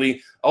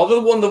perfectly.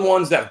 Other than the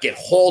ones that get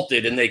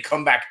halted and they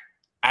come back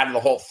out of the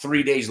halt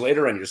 3 days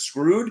later and you're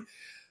screwed.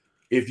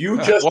 If you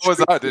just what was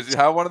that? Did you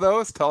have one of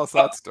those? Tell us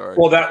that story.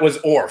 Well, that was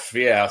ORF.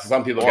 Yeah,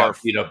 some people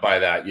got beat up by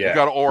that. Yeah, you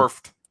got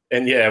ORFed,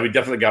 and we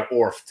definitely got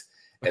ORFed.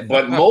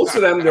 But most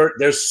of them,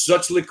 there's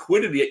such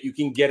liquidity that you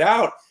can get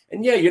out.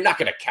 And you're not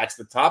going to catch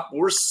the top.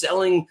 We're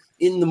selling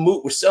in the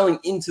move. We're selling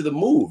into the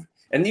move.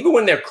 And even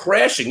when they're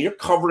crashing, you're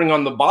covering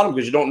on the bottom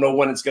because you don't know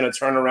when it's going to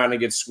turn around and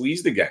get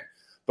squeezed again.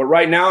 But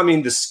right now, I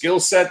mean, the skill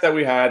set that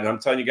we had, and I'm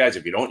telling you guys,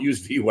 if you don't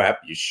use VWAP,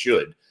 you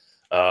should.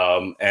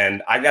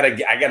 And I gotta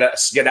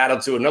get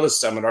out to another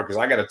seminar because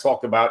I got to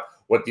talk about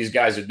what these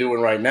guys are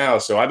doing right now.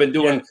 So I've been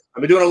doing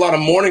a lot of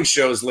morning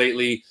shows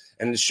lately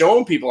and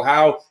showing people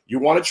how you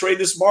want to trade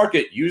this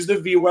market. Use the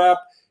VWAP.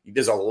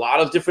 There's a lot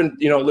of different,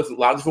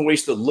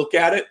 ways to look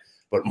at it.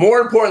 But more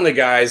importantly,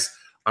 guys,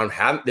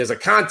 there's a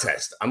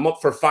contest. I'm up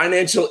for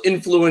Financial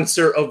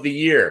Influencer of the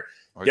Year.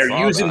 They're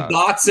using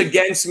bots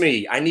against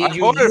me. I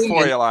voted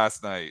for you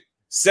last night.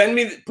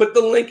 Put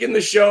the link in the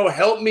show.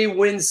 Help me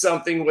win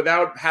something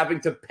without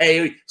having to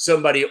pay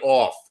somebody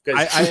off.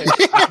 Because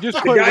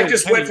the guy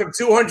just went from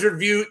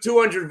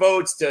 200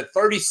 votes to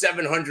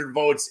 3,700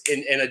 votes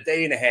in a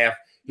day and a half.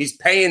 He's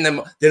paying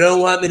them. They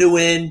don't want me to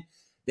win.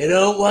 They're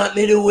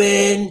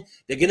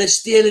going to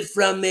steal it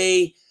from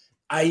me.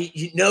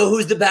 You know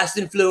who's the best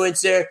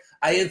influencer?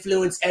 I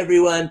influence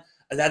everyone.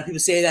 A lot of people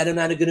say that I'm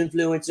not a good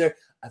influencer.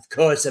 Of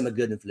course, I'm a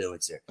good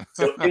influencer.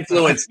 So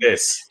influence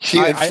this.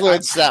 You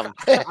influence them.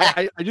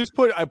 I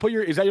put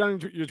your. Is that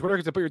on your Twitter?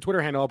 Because I put your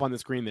Twitter handle up on the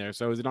screen there.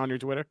 So is it on your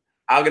Twitter?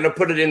 I'm gonna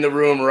put it in the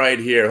room right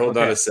here. Hold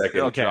on a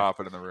second. Okay.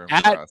 Drop it in the room.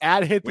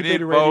 At Hit the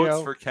Bid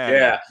Radio. For Kenny.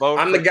 Yeah,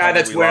 I'm the guy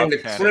that's wearing the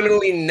Kenny.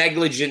 criminally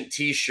negligent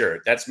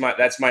T-shirt. That's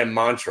my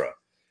mantra.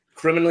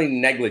 Criminally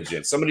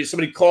negligent.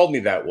 Somebody called me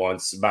that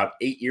once about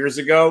 8 years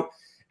ago,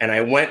 and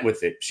I went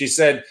with it. She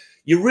said,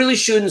 "You really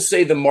shouldn't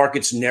say the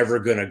market's never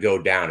going to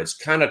go down. It's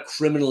kind of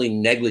criminally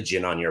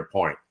negligent on your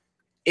point."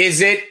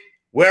 Is it?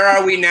 Where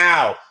are we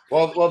now?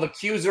 Well, the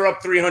Qs are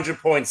up 300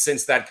 points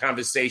since that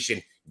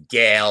conversation.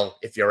 Gail,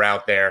 if you're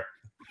out there.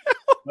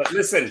 But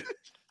listen.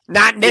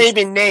 Not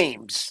naming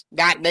names,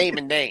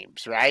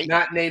 right?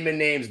 Not naming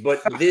names,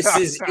 but this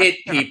is it,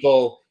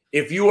 people.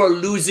 If you are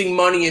losing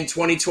money in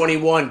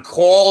 2021,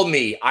 call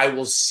me. I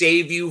will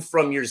save you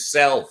from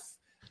yourself.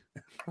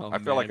 I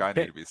feel like I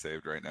need to be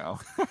saved right now.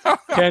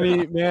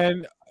 Kenny,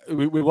 man,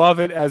 we love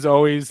it as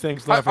always.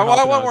 Thanks. I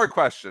want one more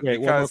question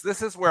because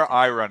this is where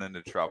I run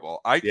into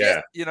trouble. I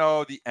get,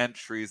 the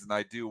entries and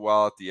I do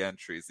well at the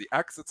entries. The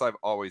exits I've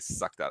always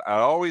sucked at. I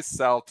always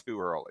sell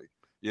too early.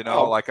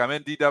 Like I'm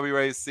in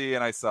DWAC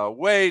and I sell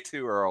way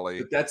too early.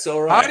 But that's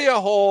all right. How do you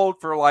hold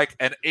for like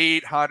an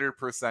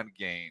 800%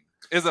 gain?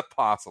 Is it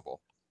possible?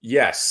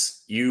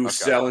 Yes, you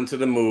sell into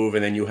the move,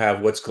 and then you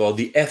have what's called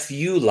the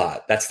FU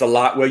lot. That's the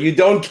lot where you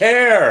don't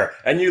care,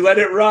 and you let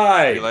it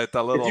ride.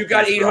 If you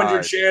got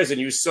 800 shares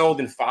and you sold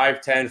in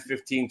 5, 10,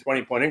 15,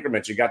 20-point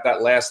increments, you got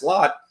that last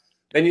lot,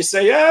 then you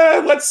say,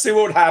 let's see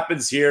what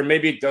happens here.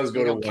 Maybe it does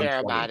go to 120. Care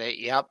about it.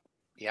 Yep.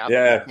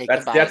 Yeah,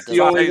 that's the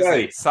only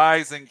way.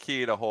 Size and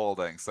key to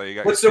holding. So you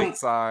got your big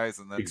size,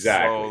 and then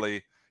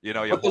slowly, you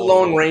put the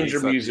Lone Ranger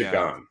music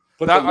on.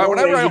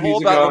 Whenever I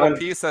hold that little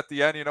piece at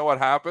the end, you know what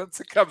happens?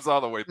 It comes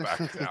all the way back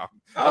down.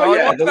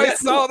 I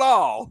sell it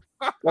all.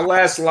 the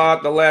last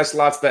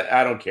lot's that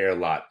I don't care a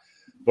lot.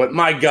 But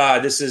my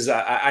God, this is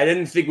I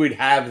didn't think we'd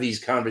have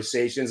these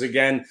conversations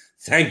again.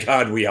 Thank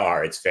God we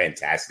are. It's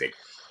fantastic.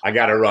 I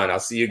got to run. I'll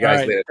see you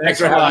guys later. Thanks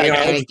for having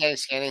me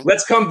on.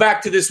 Let's come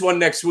back to this one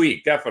next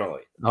week.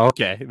 Definitely.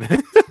 Okay.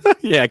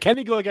 Yeah.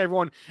 Kenny Glick,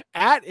 everyone.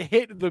 At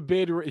Hit the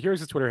Bid. Here's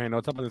his Twitter handle.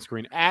 It's up on the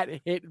screen.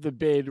 At Hit the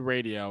Bid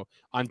Radio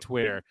on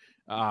Twitter.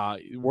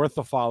 Worth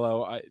a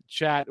follow.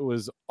 Chat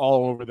was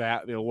all over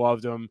that. They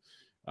loved him.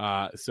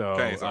 So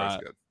Kenny's always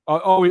good.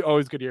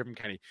 Always good to hear from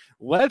Kenny.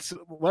 Let's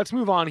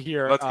move on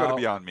here. Let's go to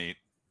Beyond Meat.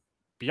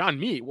 Beyond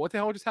Meat? What the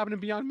hell just happened to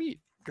Beyond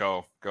Meat?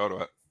 Go to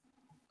it.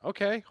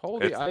 Okay,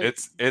 hold it.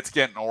 It's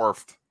getting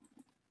orfed.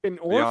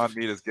 Beyond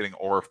Meat is getting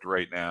orfed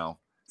right now.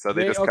 So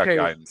they just cut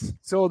guidance.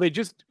 So they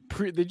just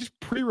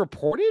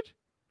pre-reported?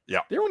 Yeah.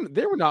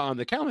 They were not on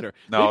the calendar.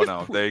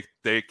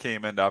 They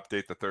came in to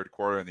update the third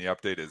quarter, and the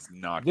update is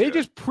not They good.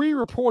 just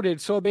pre-reported,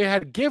 so they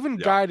had given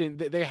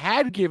guidance. They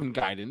had given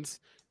guidance.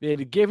 They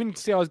had given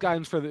sales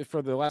guidance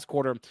for the last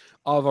quarter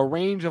of a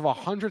range of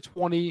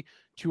 $120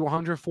 to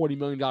 $140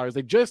 million.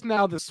 They just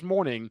now this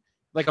morning,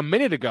 like a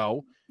minute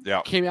ago,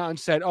 came out and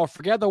said, "Oh,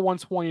 forget the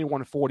 120 and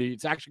 140.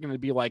 It's actually going to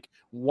be like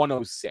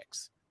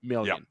 106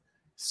 million." Yep.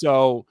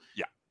 So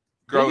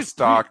growth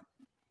stock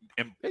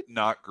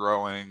not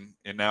growing,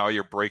 and now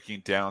you're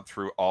breaking down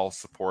through all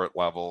support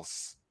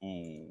levels.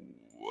 Ooh.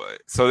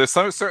 So there's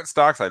some certain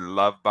stocks I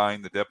love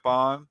buying the dip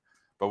on,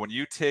 but when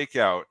you take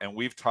out, and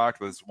we've talked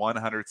about this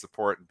 100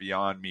 support and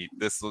Beyond Meat,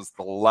 this was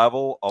the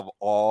level of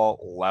all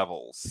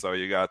levels. So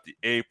you got the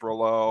April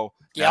low,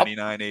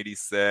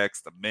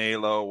 99.86, the May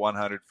low,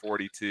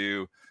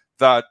 142,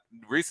 the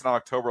recent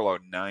October low,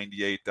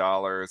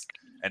 $98.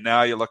 And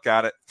now you look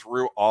at it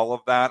through all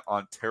of that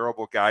on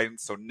terrible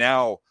guidance. So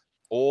now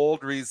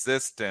old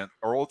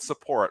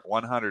support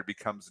 100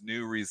 becomes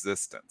new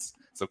resistance.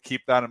 So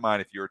keep that in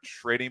mind. If you're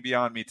trading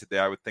Beyond Meat today,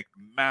 I would think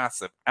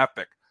massive,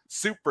 epic,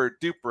 super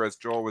duper, as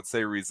Joel would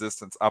say,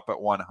 resistance up at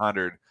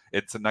 100.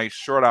 It's a nice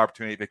short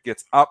opportunity. If it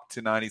gets up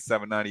to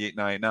 97, 98,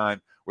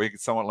 99, where you can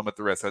somewhat limit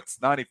the risk. It's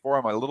 94.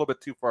 I'm a little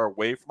bit too far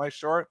away from my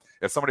short.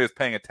 If somebody is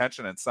paying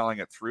attention and selling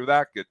it through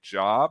that, good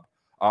job.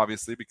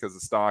 obviously, because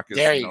the stock is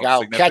there you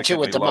go. Catch it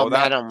with the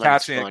momentum.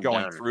 Catching it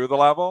going through the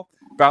level,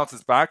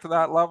 bounces back to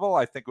that level,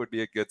 I think would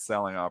be a good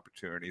selling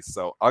opportunity.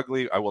 So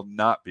ugly, I will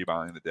not be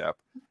buying the dip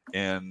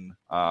in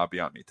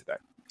Beyond Meat today.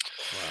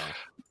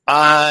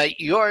 Wow.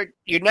 Your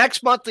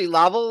next monthly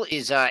level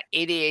is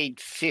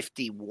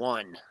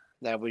 88.51.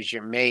 That was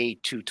your May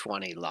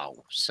 220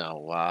 low.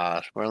 So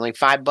we're only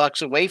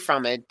 $5 away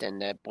from it.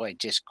 And boy,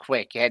 just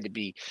quick. You had to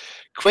be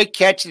quick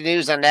catch the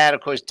news on that. Of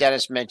course,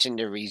 Dennis mentioned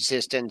the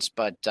resistance,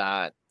 but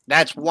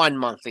that's one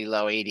monthly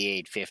low,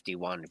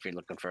 88.51, if you're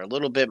looking for a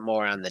little bit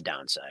more on the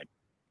downside.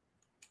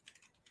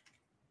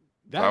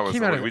 So we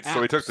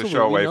took the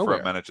show away for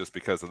a minute just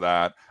because of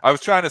that. I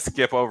was trying to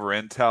skip over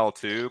Intel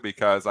too,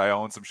 because I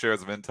own some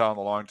shares of Intel in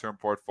the long-term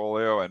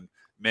portfolio, and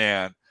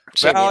man,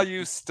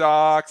 value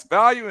stocks,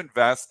 value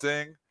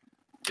investing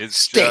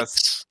is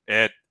just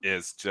been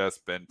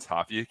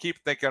tough. You keep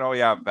thinking, oh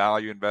yeah,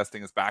 value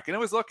investing is back, and it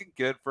was looking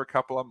good for a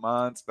couple of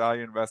months.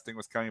 Value investing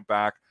was coming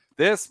back.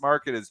 This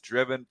market is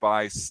driven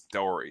by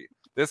story.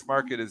 This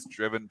market is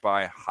driven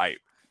by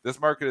hype. This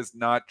market is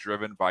not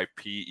driven by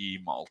PE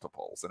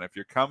multiples. And if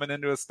you're coming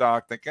into a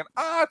stock thinking,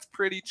 it's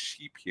pretty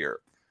cheap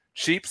here,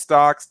 cheap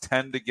stocks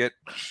tend to get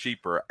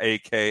cheaper,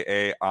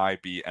 aka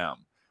IBM.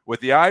 With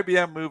the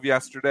IBM move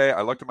yesterday,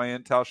 I looked at my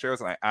Intel shares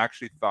and I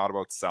actually thought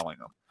about selling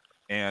them.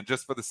 And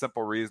just for the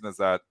simple reason is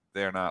that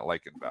they're not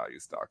liking value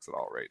stocks at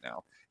all right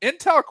now.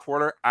 Intel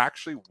quarter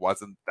actually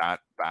wasn't that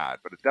bad,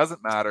 but it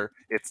doesn't matter.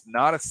 It's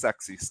not a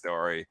sexy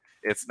story.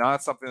 It's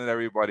not something that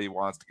everybody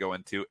wants to go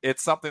into.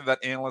 It's something that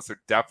analysts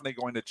are definitely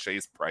going to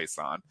chase price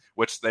on,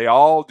 which they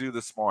all do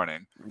this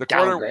morning. The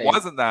quarter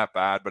wasn't that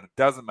bad, but it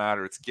doesn't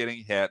matter. It's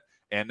getting hit.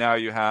 And now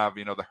you have,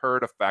 the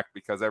herd effect,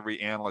 because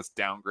every analyst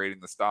downgrading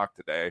the stock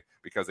today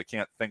because they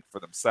can't think for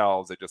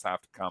themselves. They just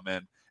have to come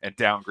in and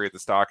downgrade the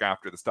stock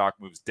after the stock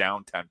moves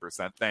down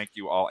 10%. Thank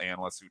you, all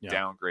analysts who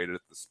downgraded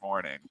it this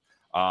morning.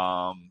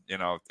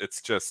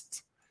 It's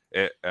just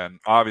it.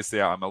 And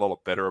obviously, I'm a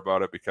little bitter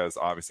about it because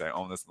obviously I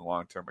own this in the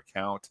long-term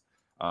account.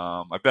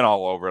 I've been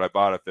all over it. I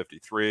bought it at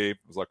 53. It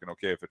was looking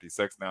okay at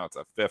 56. Now it's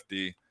at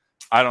 50.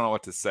 I don't know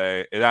what to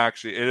say. It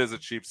is a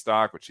cheap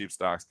stock, but cheap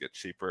stocks get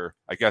cheaper.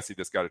 I guess you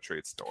just got to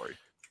trade story.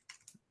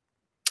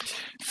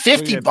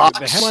 $50.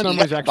 The headline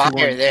numbers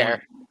actually weren't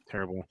there.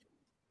 Terrible.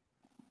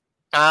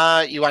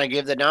 You want to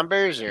give the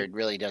numbers, or it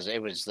really doesn't?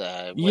 It was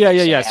the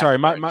Sorry,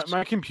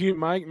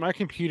 my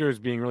computer is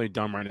being really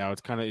dumb right now.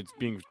 It's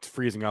being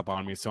freezing up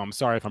on me, so I'm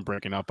sorry if I'm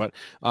breaking up. But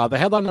the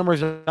headline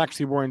numbers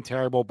actually weren't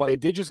terrible, but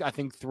it did just, I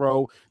think,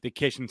 throw the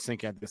kitchen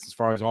sink at this as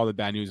far as all the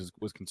bad news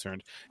was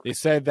concerned. They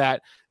said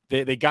that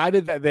they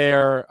guided that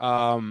their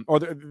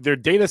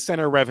data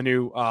center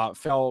revenue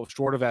fell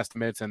short of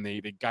estimates, and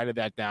they guided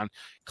that down.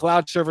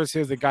 Cloud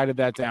services, they guided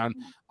that down.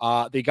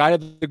 They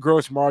guided the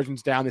gross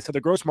margins down. They said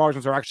the gross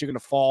margins are actually going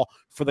to fall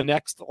for the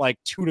next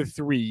 2 to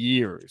 3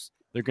 years.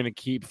 They're going to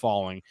keep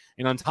falling.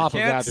 And on top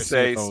of that,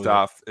 say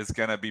stuff is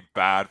going to be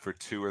bad for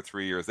 2 or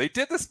 3 years. They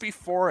did this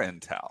before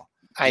Intel.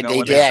 They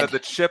did. They said the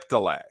chip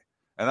delay.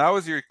 And that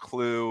was your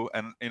clue.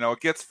 And, it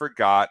gets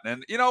forgotten.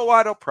 And you know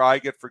what? It'll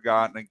probably get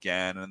forgotten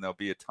again. And there'll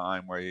be a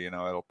time where,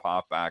 it'll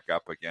pop back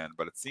up again.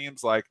 But it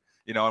seems like,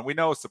 and we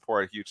know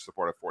huge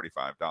support at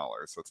 $45.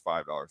 So it's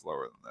 $5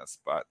 lower than this.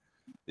 But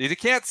you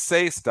can't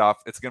say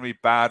stuff. It's going to be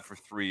bad for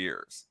 3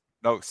 years.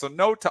 So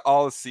note to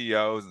all the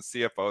CEOs and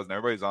CFOs and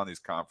everybody's on these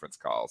conference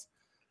calls.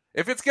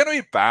 If it's going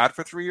to be bad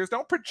for 3 years,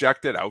 don't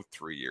project it out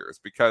 3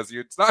 years, because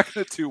it's not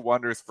going to do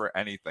wonders for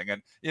anything.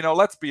 And,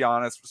 let's be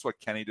honest, just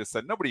what Kenny just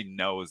said, nobody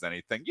knows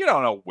anything. You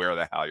don't know where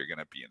the hell you're going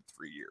to be in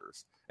 3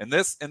 years. In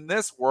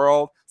this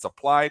world,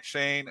 supply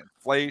chain,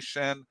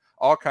 inflation,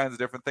 all kinds of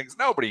different things,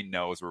 nobody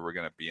knows where we're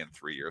going to be in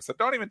 3 years. So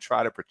don't even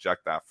try to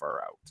project that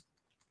far out.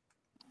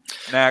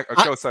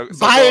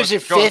 Buyers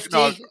at 50.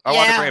 I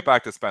want to bring it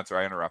back to Spencer.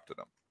 I interrupted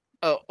him.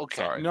 Oh, okay.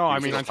 Sorry. No, I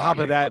mean, on top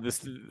of all that,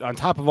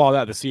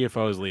 the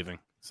CFO is leaving.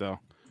 So,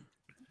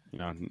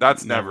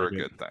 that's never a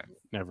good thing.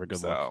 Never a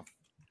good look.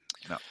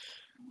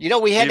 No.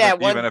 We had that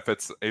one. Even if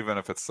it's even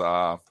if it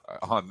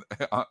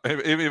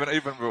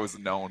was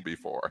known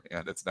before,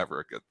 and it's never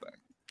a good thing.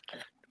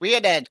 We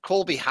had that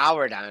Colby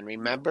Howard on.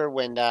 Remember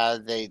when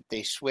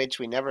they switched?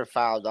 We never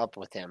followed up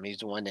with him. He's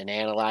the one that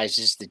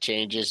analyzes the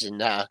changes in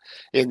the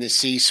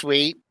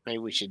C-suite. Maybe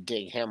we should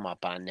dig him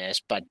up on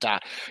this. But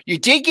you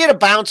did get a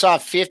bounce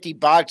off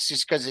 $50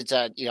 just because it's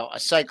a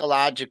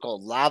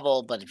psychological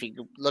level. But if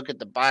you look at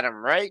the bottom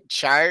right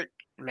chart,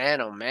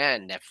 man, oh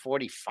man, that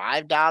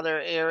 $45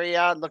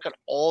 area. Look at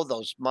all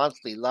those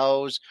monthly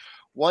lows.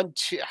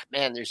 There's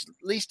at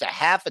least a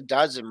half a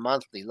dozen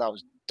monthly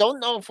lows.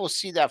 Don't know if we'll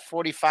see that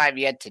 45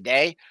 yet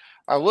today.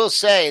 I will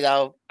say,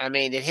 though, I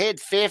mean, it hit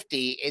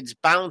 50. It's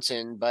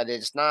bouncing, but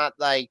it's not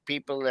like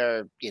people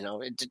are,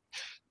 the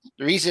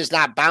reason it's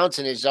not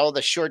bouncing is all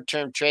the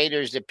short-term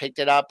traders that picked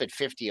it up at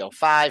 50.05,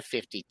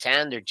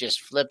 50.10, they're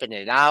just flipping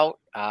it out.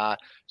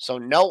 So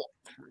no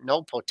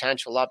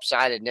potential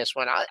upside in this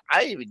one.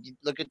 I would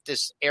look at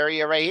this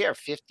area right here,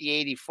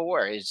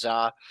 50.84 is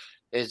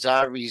is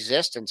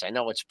resistance. I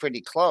know it's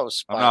pretty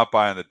close. I'm not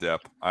buying the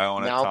dip. I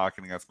own it Nope.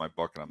 talking against my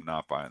book, and I'm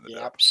not buying the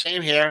dip.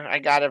 Same here. I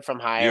got it from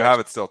higher. You have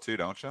it still too,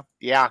 don't you?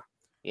 Yeah.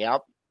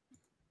 Yep.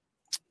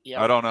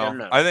 I don't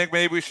know. I think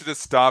maybe we should just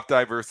stop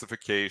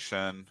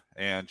diversification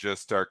and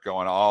just start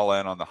going all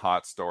in on the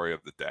hot story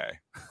of the day.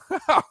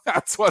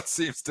 That's what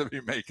seems to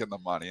be making the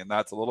money, and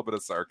that's a little bit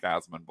of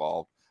sarcasm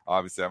involved.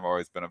 Obviously, I've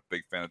always been a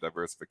big fan of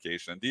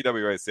diversification.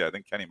 DWAC, I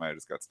think Kenny might have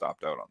just got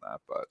stopped out on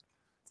that, but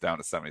it's down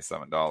to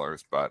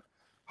 $77. But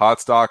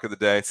hot stock of the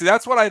day. See,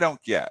 that's what I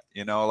don't get,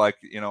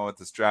 with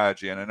the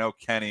strategy. And I know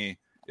Kenny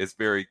is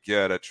very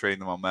good at trading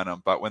the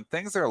momentum, but when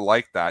things are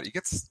like that, you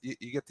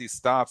get these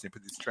stops, and you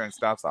put these trailing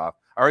stops off.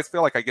 I always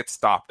feel like I get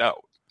stopped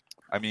out.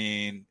 I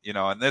mean,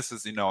 and this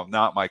is,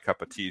 not my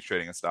cup of tea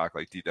trading a stock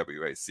like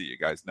DWAC. You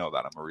guys know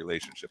that I'm a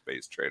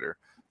relationship-based trader,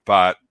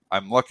 but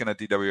I'm looking at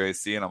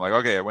DWAC and I'm like,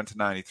 okay, I went to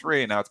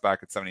 93, now it's back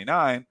at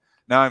 79.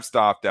 Now I'm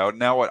stopped out.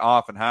 Now what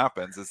often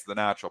happens is the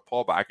natural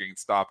pullback. You get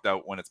stopped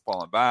out when it's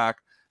pulling back,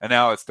 and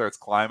now it starts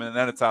climbing, and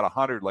then it's at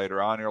 100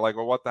 later on. You're like,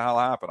 well, what the hell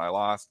happened? I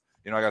lost.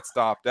 I got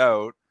stopped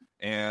out,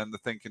 and the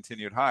thing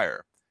continued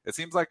higher. It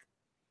seems like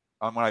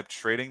when I'm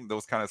trading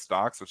those kind of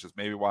stocks, which is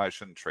maybe why I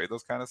shouldn't trade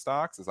those kind of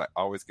stocks, is I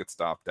always get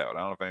stopped out. I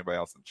don't know if anybody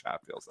else in chat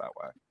feels that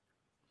way.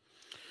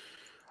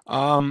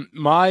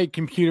 My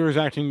computer is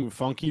acting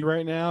funky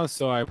right now,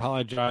 so I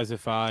apologize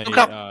if I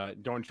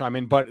don't chime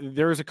in. But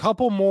there's a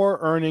couple more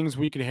earnings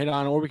we could hit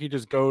on, or we could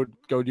just go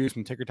do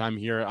some ticker time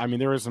here. I mean,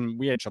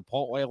 we had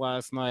Chipotle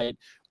last night.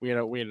 We had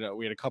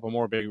a couple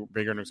more big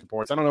earnings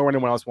reports. I don't know where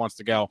anyone else wants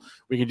to go.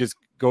 We can just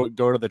go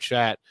to the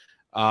chat.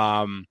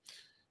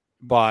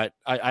 But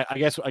I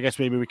guess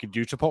maybe we could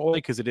do Chipotle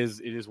because it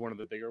is one of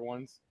the bigger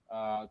ones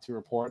to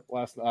report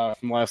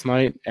from last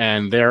night,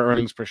 and their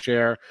earnings per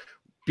share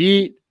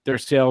beat. Their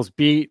sales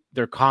beat.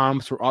 Their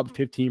comps were up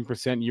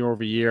 15% year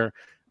over year,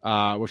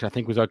 which I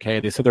think was okay.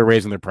 They said they're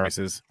raising their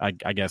prices. I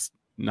guess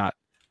not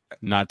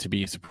to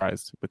be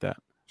surprised with that.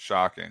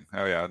 Shocking.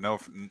 Oh yeah, no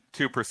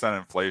 2%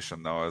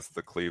 inflation though, as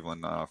the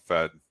Cleveland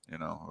Fed,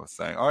 was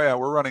saying. Oh yeah,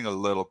 we're running a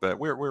little bit.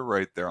 We're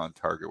right there on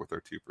target with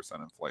our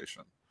 2%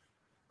 inflation.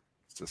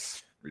 It's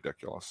just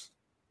ridiculous.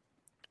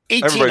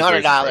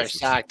 $1,800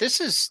 stock. This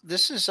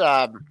is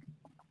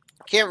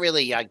can't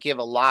really give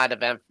a lot of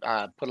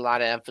put a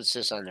lot of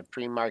emphasis on the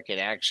pre-market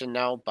action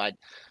now, but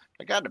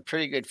I got a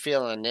pretty good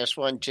feeling on this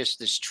one. Just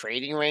this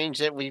trading range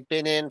that we've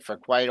been in for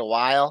quite a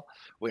while.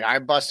 We are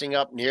busting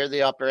up near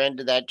the upper end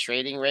of that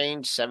trading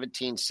range.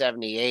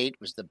 1778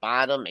 was the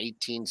bottom.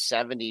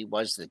 1870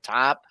 was the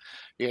top.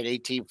 You're at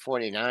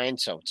 1849.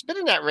 So it's been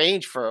in that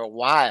range for a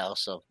while.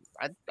 So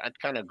I'd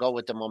kind of go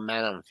with the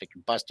momentum. If it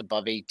can bust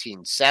above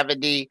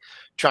 1870,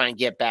 try and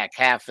get back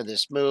half of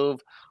this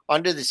move.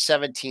 Under the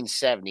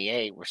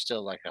 1778, we're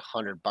still like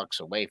 $100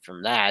 away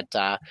from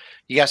that.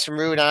 You got some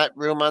room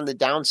on the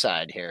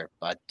downside here,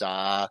 but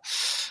the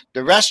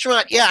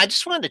restaurant, I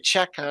just wanted to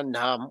check on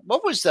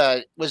what was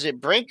it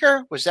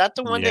Brinker? Was that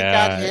the one that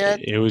got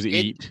hit? It was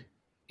Eat.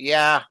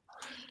 Yeah.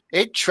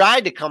 It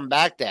tried to come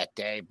back that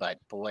day, but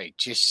boy,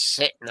 just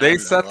sitting. They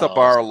set the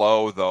bar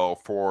low though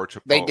for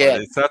Chipotle. They did.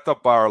 They set the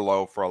bar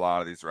low for a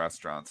lot of these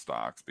restaurant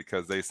stocks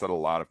because they said a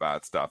lot of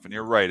bad stuff. And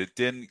you're right, it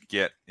didn't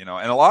get, and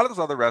a lot of those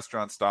other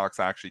restaurant stocks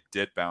actually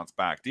did bounce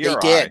back.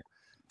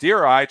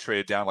 DRI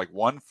traded down like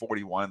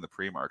 141 in the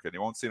pre-market.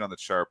 You won't see it on the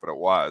chart, but it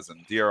was.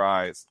 And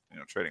DRI is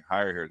trading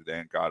higher here today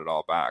and got it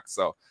all back.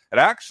 So it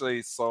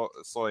actually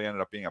slowly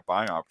ended up being a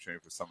buying opportunity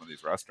for some of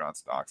these restaurant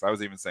stocks. I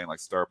was even saying like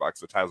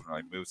Starbucks, which hasn't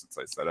really moved since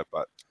I said it,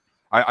 but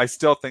I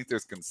still think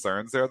there's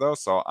concerns there though.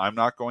 So I'm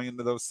not going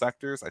into those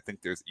sectors. I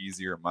think there's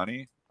easier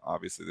money.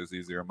 Obviously there's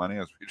easier money,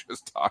 as we were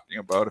just talking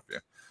about, if you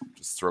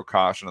just throw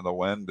caution to the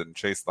wind and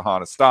chase the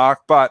hottest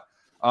stock. But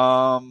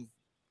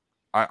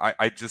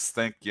I just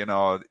think,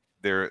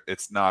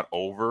 it's not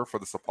over for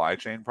the supply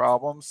chain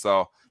problems.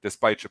 So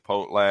despite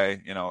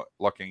Chipotle,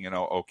 looking,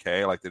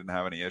 okay, like they didn't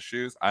have any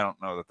issues, I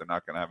don't know that they're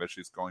not going to have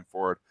issues going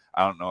forward.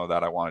 I don't know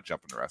that I want to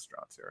jump into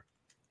restaurants here.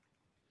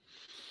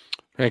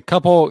 Okay, a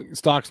couple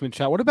stocks in the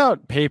chat. What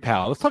about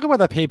PayPal? Let's talk about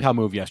that PayPal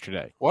move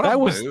yesterday.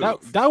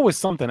 That was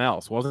something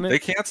else, wasn't it? They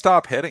can't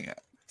stop hitting it.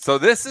 So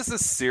this is a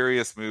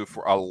serious move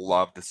for a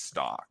loved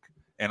stock.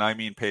 And I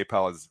mean,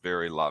 PayPal is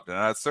very loved. And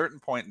at a certain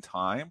point in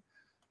time,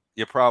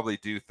 you probably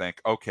do think,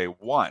 okay,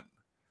 one,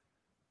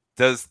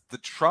 does the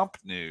Trump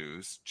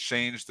news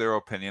change their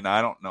opinion?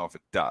 I don't know if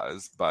it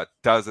does, but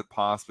does it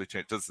possibly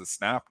change? Does the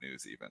Snap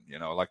news even,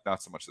 like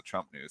not so much the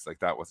Trump news, like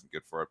that wasn't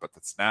good for it, but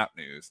the Snap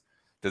news,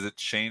 does it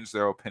change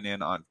their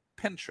opinion on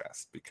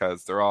Pinterest?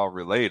 Because they're all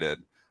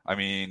related. I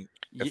mean,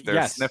 if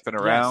they're sniffing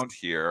around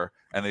here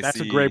and that's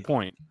a great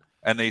point.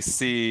 And they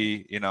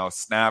see,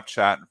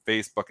 Snapchat and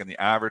Facebook and the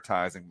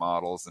advertising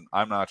models, and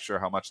I'm not sure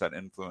how much that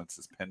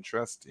influences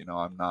Pinterest.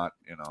 I'm not,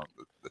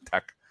 the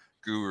tech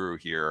guru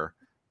here,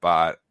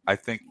 but I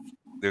think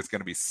there's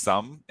going to be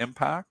some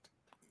impact.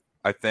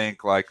 I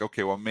think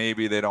okay, well,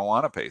 maybe they don't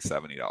want to pay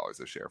 $70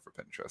 a share for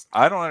Pinterest.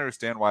 I don't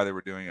understand why they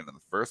were doing it in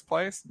the first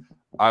place.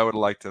 I would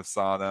like to have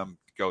saw them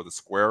go the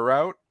Square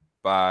route,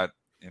 but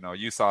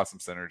you saw some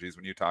synergies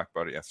when you talked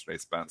about it yesterday,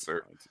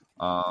 Spencer. It's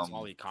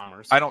all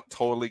e-commerce. I don't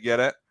totally get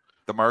it.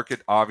 The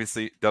market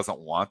obviously doesn't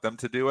want them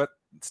to do it.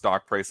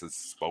 Stock price has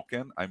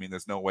spoken. I mean,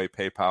 there's no way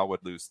PayPal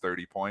would lose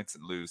 30 points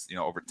and lose,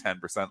 over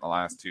 10% in the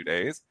last 2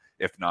 days,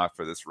 if not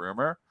for this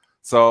rumor.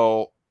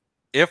 So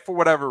if for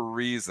whatever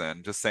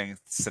reason, just saying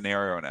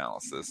scenario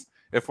analysis,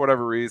 if for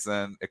whatever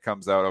reason it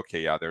comes out,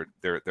 okay, yeah,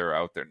 they're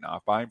out there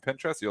not buying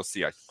Pinterest, you'll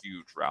see a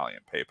huge rally in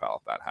PayPal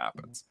if that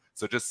happens.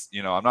 So just,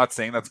 I'm not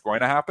saying that's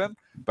going to happen,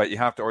 but you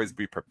have to always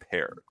be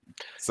prepared.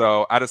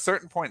 So at a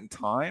certain point in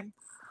time,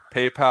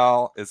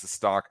 PayPal is a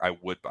stock I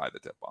would buy the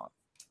dip on.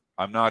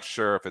 I'm not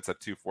sure if it's at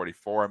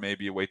 244.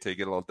 Maybe you wait till you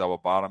get a little double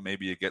bottom.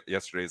 Maybe you get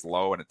yesterday's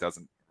low and it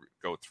doesn't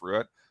go through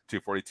it,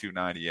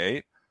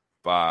 242.98.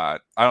 But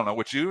I don't know.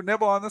 Would you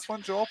nibble on this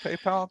one, Joel?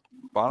 PayPal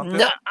bottom dip?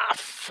 No,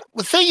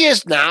 the thing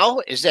is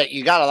now is that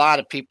you got a lot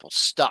of people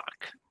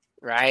stuck,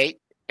 right?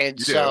 And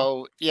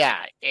so,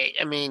 yeah,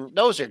 I mean,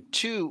 those are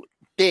two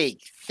big,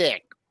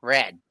 thick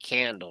red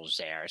candles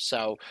there.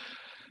 So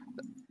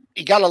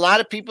you got a lot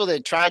of people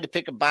that tried to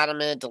pick a bottom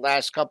in the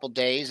last couple of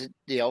days,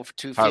 for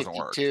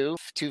 252,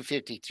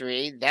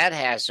 253. That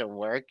hasn't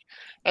worked.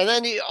 And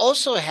then you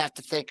also have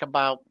to think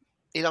about,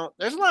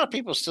 there's a lot of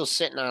people still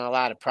sitting on a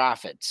lot of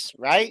profits,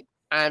 right?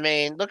 I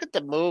mean, look at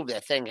the move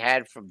that thing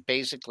had from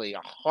basically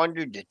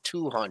 100 to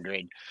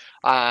 200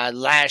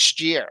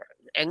 last year.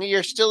 And you're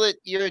at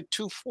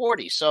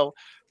 240. So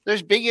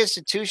there's big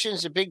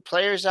institutions, the big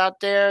players out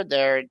there.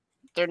 They're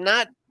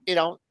not,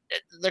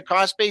 their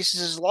cost basis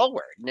is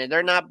lower.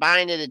 They're not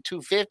buying it at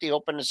 250,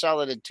 hoping to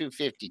sell it at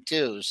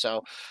 252.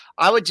 So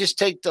I would just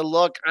take the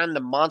look on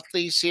the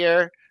monthlies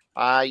here.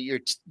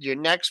 Your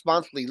next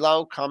monthly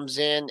low comes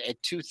in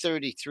at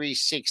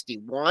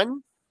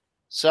 233.61.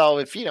 So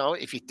if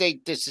you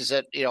think this is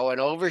an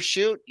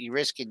overshoot, you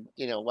risk it,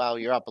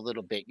 you're up a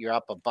little bit, you're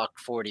up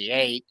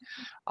 $1.48,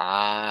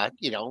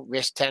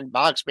 risk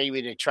 $10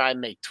 maybe to try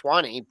and make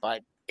 20,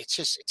 but it's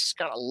just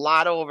got a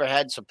lot of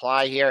overhead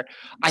supply here.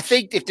 I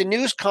think if the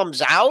news comes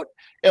out,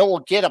 it will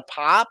get a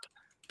pop,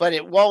 but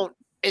it won't,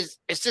 it's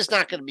just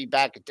not going to be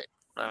back at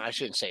I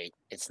shouldn't say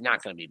it's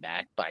not going to be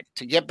back, but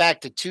to get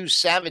back to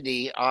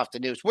 270 off the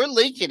news, we're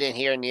leaking in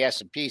here in the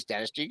S&Ps,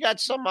 Dennis. Do you got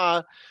some,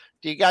 I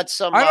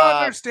don't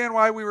understand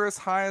why we were as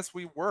high as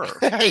we were.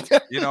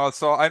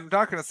 So I'm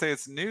not going to say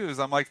it's news.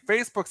 I'm like,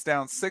 Facebook's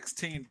down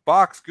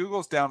 $16,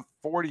 Google's down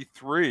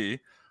 43,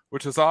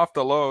 which is off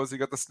the lows. You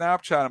got the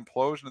Snapchat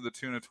implosion to the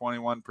tune of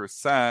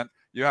 21%.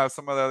 You have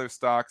some of the other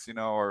stocks,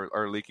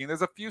 are leaking.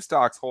 There's a few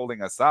stocks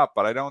holding us up,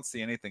 but I don't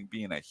see anything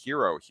being a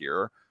hero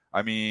here.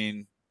 I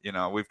mean,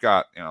 we've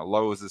got,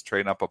 Lowe's is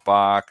trading up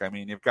 $1. I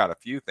mean, you've got a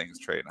few things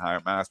trading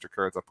higher.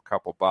 MasterCard's up a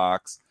couple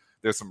bucks.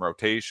 There's some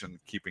rotation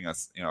keeping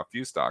us, a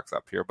few stocks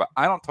up here, but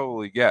I don't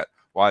totally get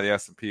why the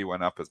S&P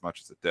went up as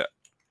much as it did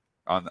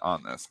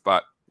on this.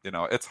 But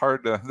it's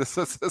hard to.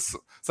 This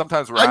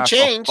sometimes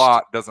rational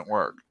thought doesn't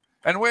work,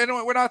 and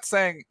we're not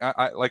saying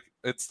like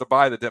it's the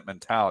buy the dip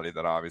mentality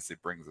that obviously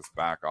brings us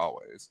back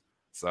always.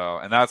 So,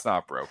 and that's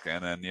not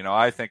broken. And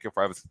I think if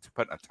I was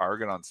putting a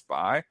target on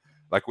SPY,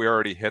 like we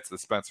already hit the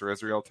Spencer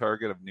Israel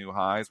target of new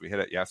highs, we hit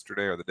it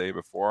yesterday or the day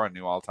before on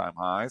new all-time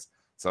highs.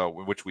 So,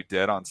 which we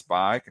did on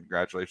SPY.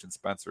 Congratulations,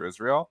 Spencer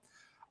Israel.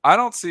 I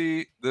don't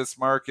see this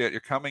market. You're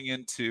coming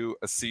into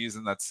a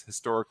season that's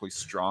historically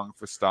strong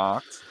for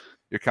stocks.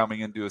 You're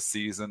coming into a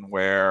season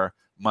where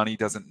money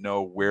doesn't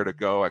know where to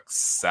go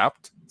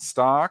except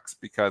stocks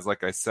because,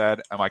 like I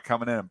said, am I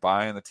coming in and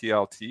buying the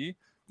TLT?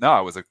 No,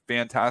 it was a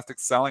fantastic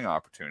selling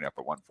opportunity up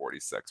at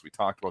 146. We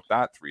talked about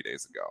that 3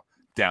 days ago.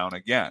 Down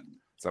again.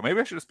 So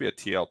maybe I should just be a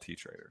TLT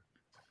trader.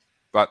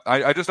 But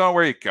I just don't know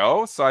where you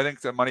go. So I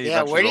think the money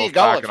where do you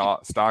go back in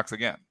all stocks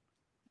again.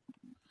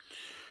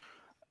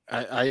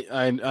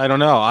 I don't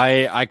know.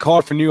 I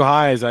called for new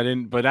highs. I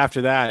didn't, but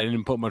after that, I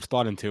didn't put much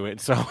thought into it.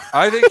 So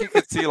I think you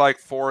could see like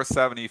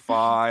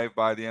 475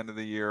 by the end of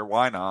the year.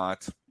 Why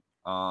not?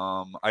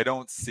 I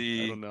don't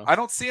see an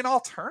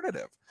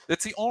alternative.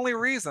 It's the only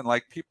reason.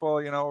 Like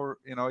people, you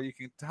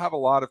can have a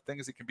lot of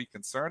things you can be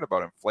concerned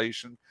about.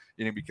 Inflation.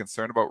 You can be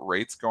concerned about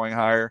rates going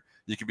higher.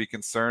 You can be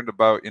concerned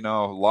about,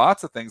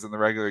 lots of things in the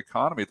regular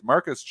economy. The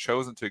market has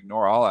chosen to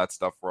ignore all that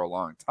stuff for a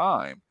long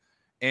time.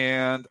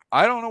 And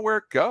I don't know where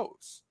it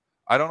goes.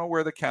 I don't know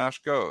where the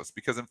cash goes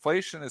because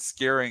inflation is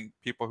scaring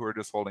people who are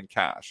just holding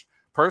cash.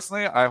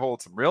 Personally, I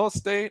hold some real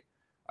estate.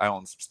 I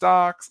own some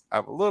stocks. I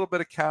have a little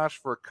bit of cash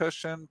for a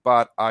cushion,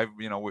 but I've,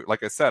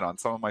 like I said, on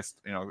some of my,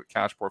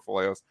 cash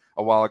portfolios,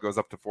 a while it goes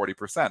up to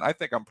 40%. I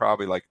think I'm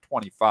probably like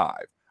 25.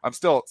 I'm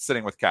still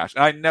sitting with cash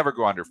and I never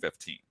go under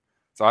 15.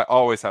 So I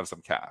always have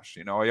some cash,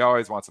 I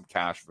always want some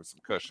cash for some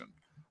cushion.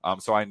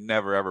 So I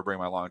never, ever bring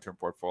my long-term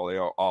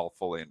portfolio all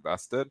fully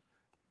invested.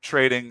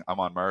 Trading, I'm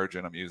on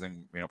margin. I'm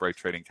using, Bright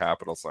Trading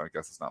Capital. So I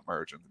guess it's not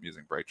margin. I'm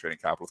using Bright Trading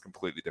Capital. It's a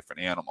completely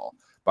different animal.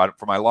 But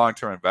for my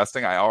long-term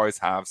investing, I always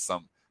have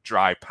some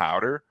dry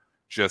powder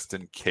just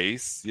in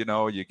case,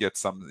 you get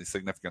some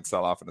significant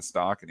sell-off in a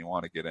stock and you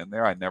want to get in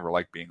there. I never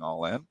like being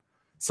all in.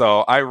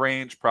 So I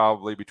range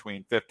probably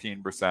between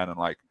 15% and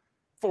like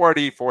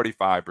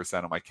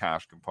 45% of my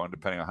cash component,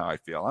 depending on how I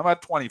feel. I'm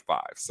at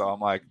 25. So I'm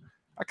like,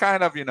 I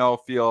kind of,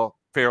 feel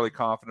fairly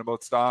confident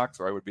about stocks,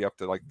 or I would be up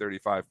to like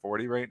 35,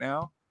 40 right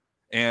now.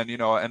 And,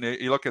 and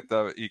you look at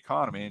the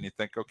economy and you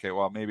think, okay,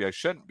 well, maybe I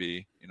shouldn't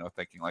be,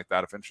 thinking like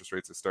that. If interest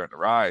rates are starting to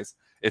rise,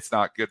 it's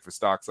not good for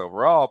stocks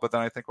overall. But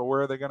then I think, well,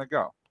 where are they going to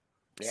go?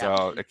 Yeah.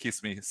 So it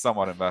keeps me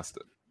somewhat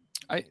invested.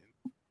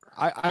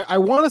 I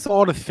want us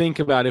all to think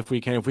about if we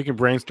can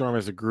brainstorm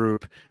as a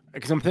group,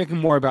 because I'm thinking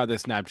more about the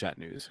Snapchat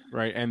news,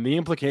 right? And the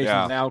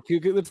implications now.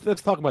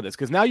 Let's talk about this,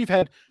 because now you've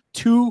had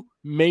two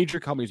major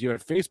companies. You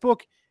had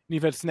Facebook and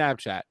you've had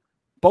Snapchat,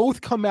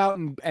 both come out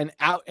and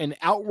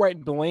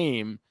outright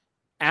blame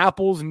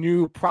Apple's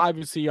new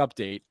privacy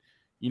update.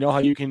 You know how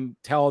you can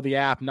tell the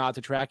app not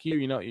to track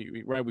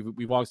you. Right?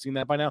 We've all seen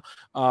that by now.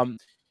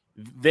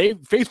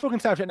 Facebook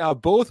and Snapchat now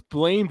both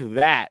blamed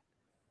that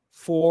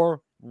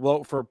for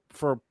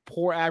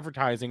poor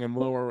advertising and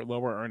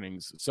lower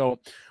earnings. So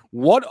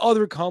what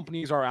other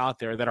companies are out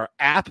there that are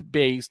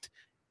app-based,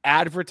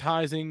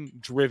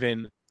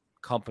 advertising-driven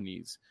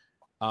companies?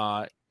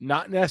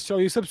 Not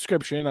necessarily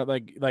subscription,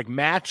 like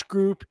Match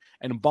Group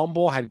and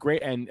Bumble had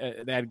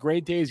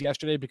great days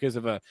yesterday because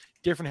of a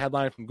different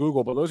headline from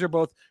Google, but those are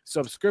both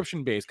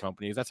subscription-based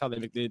companies. That's how they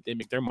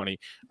make their money.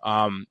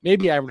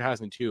 Maybe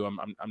advertising too.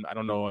 I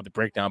don't know the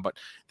breakdown, but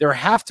there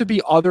have to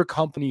be other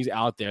companies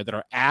out there that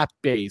are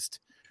app-based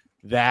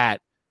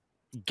that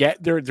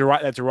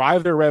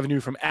derive their revenue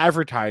from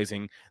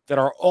advertising that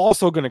are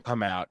also going to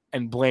come out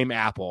and blame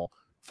Apple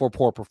for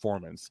poor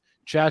performance.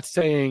 Chat's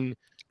saying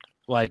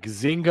like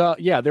Zynga,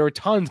 yeah, there are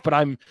tons, but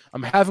I'm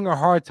having a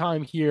hard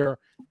time here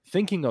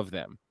thinking of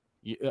them.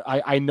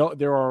 I know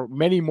there are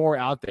many more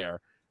out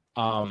there,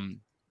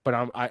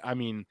 but I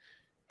mean,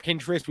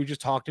 Pinterest we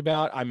just talked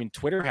about. I mean,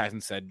 Twitter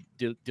hasn't said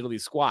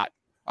diddly squat.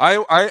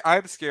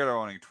 I'm scared of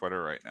owning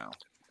Twitter right now.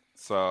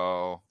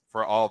 So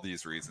for all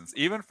these reasons,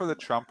 even for the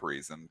Trump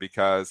reason,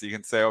 because you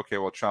can say, okay,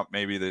 well, Trump,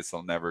 maybe this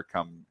will never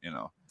come,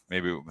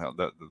 maybe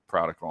the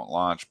product won't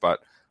launch, but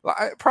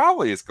it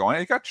probably is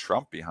going. It got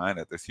Trump behind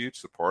it. There's huge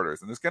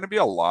supporters, and there's going to be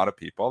a lot of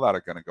people that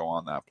are going to go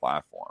on that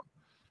platform.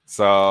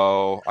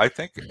 So I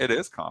think it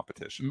is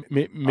competition.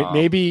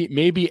 Maybe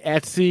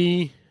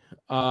Etsy.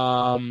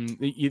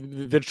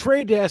 The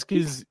Trade Desk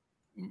is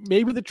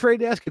maybe the Trade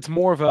Desk. It's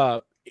more of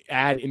a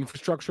ad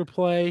infrastructure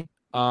play.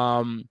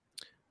 I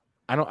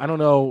don't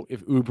know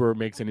if Uber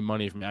makes any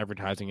money from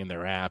advertising in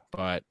their app,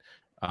 but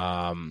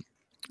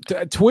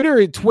Twitter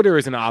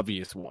is an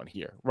obvious one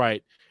here,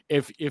 right?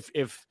 If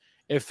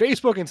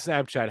Facebook and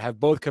Snapchat have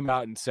both come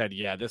out and said,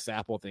 yeah, this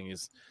Apple thing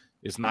is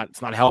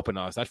not helping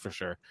us, that's for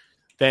sure.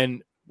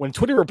 Then when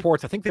Twitter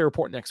reports, I think they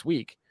report next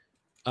week,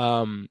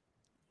 they're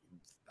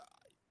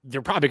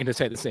probably going to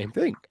say the same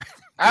thing.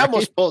 I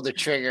almost pulled the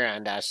trigger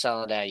on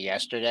selling that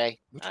yesterday.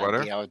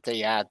 Twitter?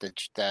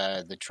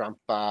 The Trump.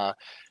 I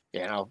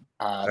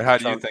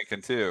had you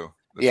thinking too.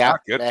 It's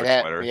not good for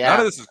Twitter. Yeah. None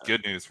of this is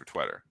good news for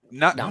Twitter.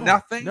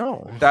 Nothing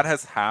that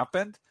has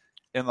happened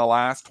in the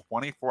last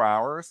 24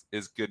 hours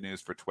is good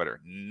news for Twitter.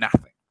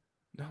 Nothing.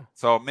 No.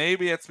 So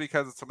maybe it's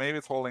because it's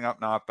holding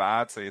up not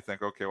bad. So you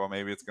think, okay, well,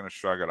 maybe it's going to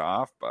shrug it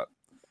off. But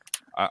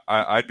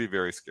I'd be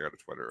very scared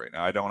of Twitter right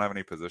now. I don't have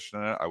any position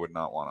in it. I would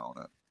not want to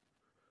own it.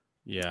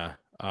 Yeah.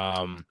 I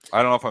don't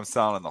know if I'm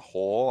selling in the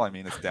whole. I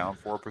mean, it's down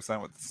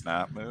 4% with the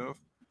snap move.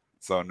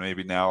 So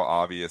maybe now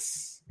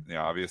obvious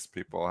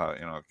people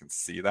can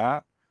see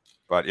that.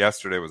 But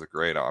yesterday was a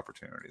great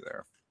opportunity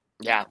there.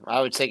 Yeah, I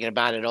was thinking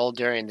about it all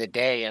during the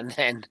day, and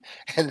then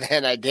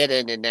I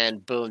didn't, and then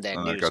boom, that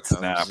news got comes.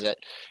 snapped.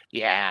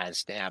 Yeah,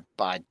 snapped.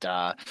 But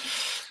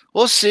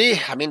we'll see.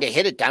 I mean, they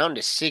hit it down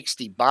to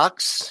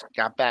 $60,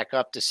 got back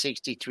up to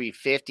 $63.50.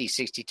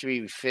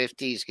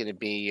 $63.50 is going to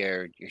be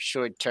your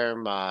short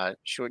term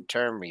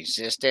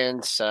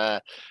resistance.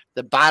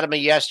 The bottom of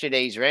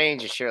yesterday's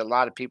range, I'm sure a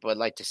lot of people would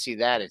like to see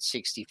that at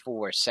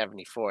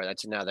 $64.74.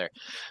 That's another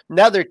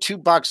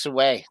 $2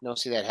 away. Don't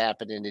see that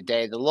happening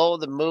today. The low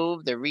of the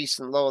move, the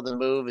recent low of the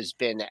move has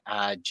been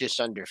just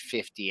under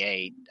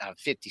 58,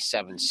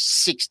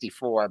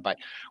 57.64. But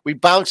we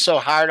bounced so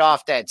hard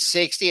off that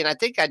 60, and I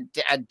think on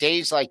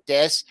days like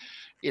this,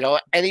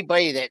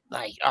 anybody that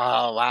like,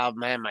 oh wow,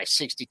 man, my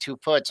 62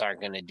 puts aren't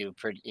going to do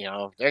pretty.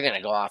 They're going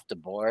to go off the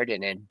board,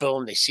 and then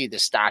boom, they see the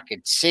stock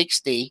at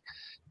 60.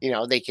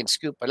 They can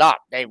scoop it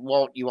up.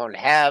 You won't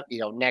have,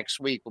 next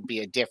week will be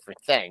a different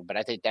thing. But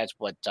I think that's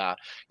what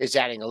is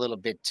adding a little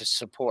bit to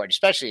support,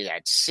 especially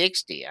that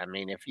 60. I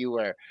mean, if you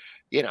were,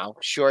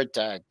 short,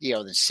 the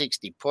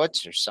 60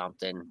 puts or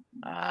something,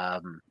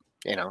 a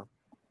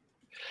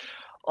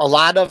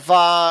lot of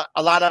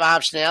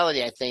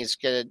optionality, I think, is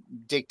going to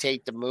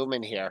dictate the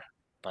movement here.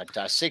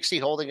 But 60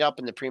 holding up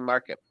in the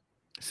pre-market.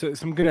 So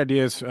some good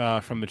ideas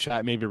from the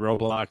chat, maybe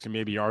Roblox and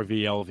maybe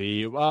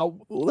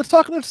RVLV.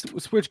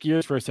 Let's switch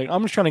gears for a second.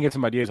 I'm just trying to get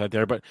some ideas out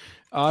there, but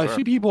Sure. A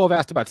few people have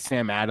asked about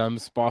Sam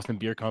Adams, Boston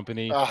Beer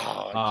Company.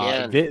 Oh,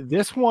 again.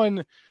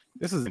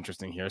 This is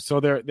interesting here.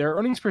 So their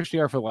earnings per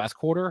share for the last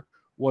quarter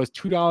was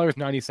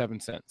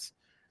 $2.97.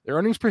 Their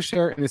earnings per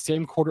share in the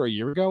same quarter a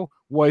year ago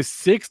was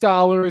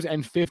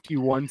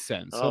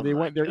 $6.51. So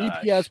their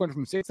EPS went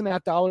from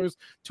 $6.50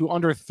 to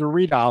under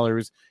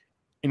 $3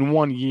 in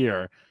 1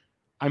 year.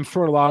 I'm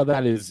sure a lot of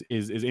that is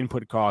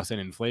input costs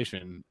and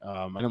inflation.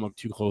 I don't look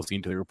too closely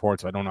into the report,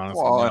 so I don't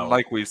honestly know. And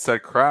like we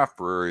said, craft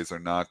breweries are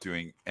not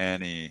doing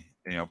any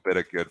bit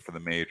of good for the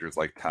majors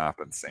like Tap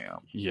and Sam.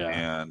 Yeah.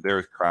 And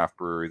there's craft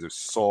breweries. There's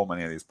so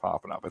many of these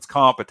popping up. It's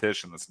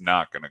competition that's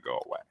not going to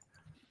go away.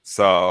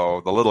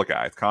 So the little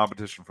guy, it's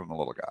competition from the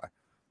little guy.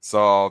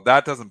 So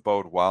that doesn't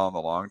bode well in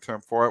the long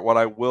term for it. What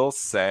I will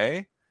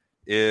say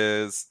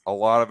is a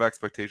lot of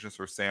expectations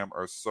for Sam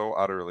are so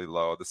utterly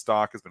low. The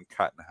stock has been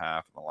cut in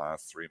half in the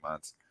last 3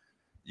 months.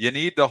 You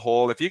need to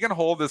hold, if you can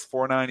hold this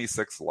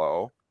 496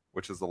 low,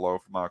 which is the low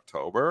from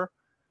October,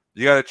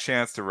 you got a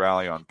chance to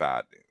rally on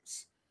bad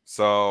news.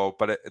 So,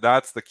 but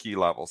that's the key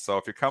level. So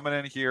if you're coming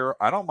in here,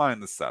 I don't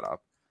mind the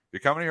setup. If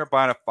you're coming in here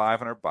buying at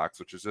 $500,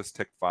 which is just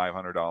ticked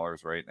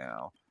 $500 right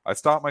now, I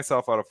stopped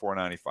myself out of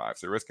 495,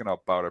 so you're risking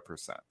about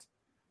 1%.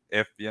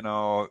 If you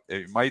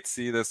might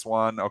see this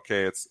one,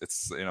 okay, it's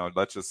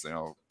let's just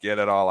get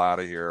it all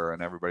out of here,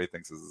 and everybody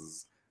thinks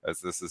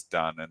this is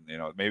done, and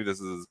maybe this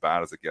is as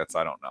bad as it gets.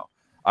 I don't know.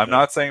 I'm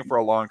not saying for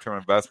a long-term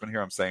investment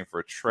here. I'm saying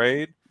for a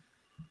trade,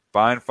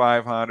 buying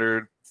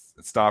 500,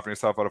 stopping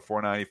yourself out of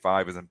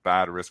 495 isn't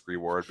bad risk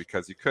reward,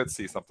 because you could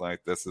see something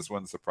like this. This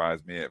wouldn't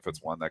surprise me if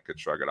it's one that could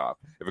shrug it off.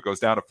 If it goes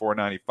down to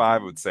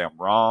 495, I would say I'm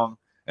wrong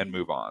and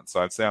move on.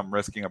 So I'd say I'm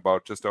risking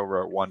about just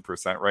over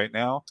 1% right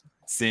now,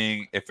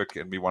 seeing if it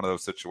can be one of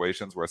those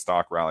situations where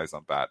stock rallies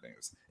on bad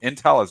news.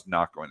 Intel is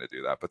not going to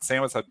do that, but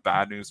Sam has had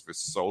bad news for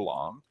so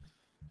long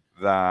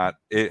that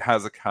it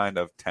has a kind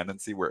of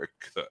tendency where it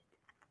could.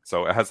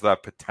 So it has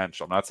that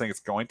potential. I'm not saying it's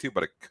going to,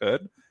 but it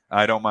could. And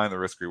I don't mind the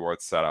risk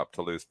reward setup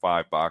to lose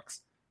 $5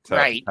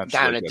 right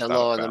down at the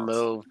low of the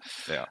move.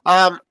 Yeah.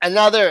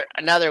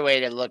 Another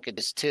way to look at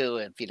this too,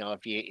 if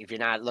you're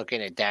not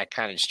looking at that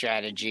kind of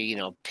strategy,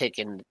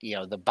 picking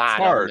the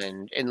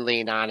bottom and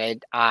lean on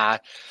it,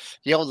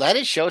 let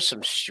it show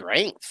some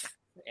strength.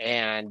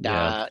 And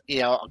a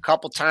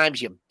couple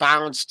times you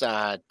bounced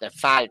the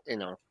five.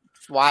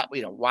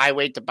 Why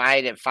wait to buy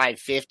it at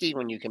 550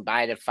 when you can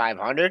buy it at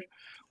 500?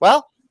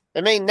 Well,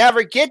 it may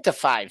never get to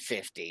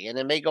 550, and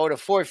it may go to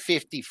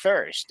 450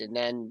 first, and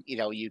then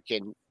you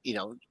can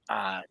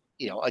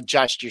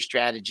adjust your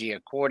strategy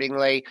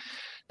accordingly.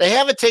 They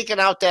haven't taken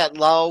out that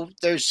low.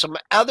 There's some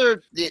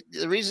other the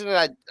reason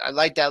that I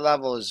like that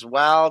level as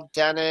well,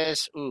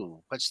 Dennis.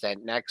 Ooh, what's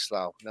that next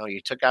low? No,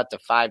 you took out the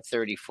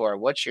 534.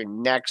 What's your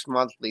next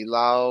monthly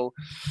low?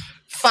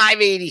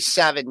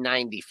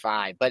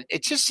 587.95. But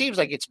it just seems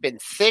like it's been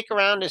thick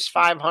around this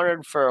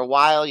 500 for a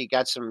while. You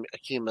got some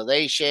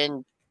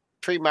accumulation.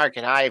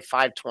 Pre-market high of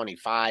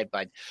 525,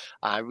 but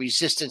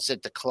resistance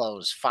at the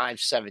close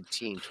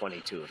 517.22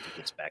 if it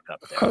gets back up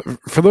there.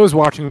 For those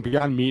watching,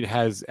 Beyond Meat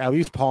has at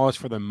least paused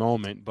for the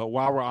moment. But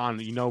while we're on,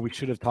 we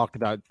should have talked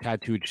about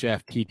Tattooed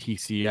Chef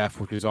TTCF,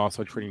 which is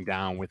also trading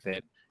down with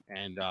it,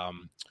 and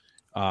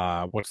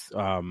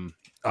OTLY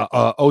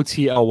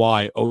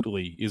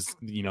Oatly is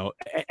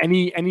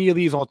any of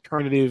these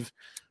alternative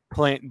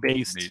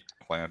plant-based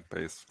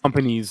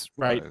companies,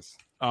 right,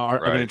 are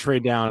going to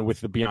trade down with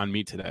the Beyond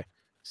Meat today.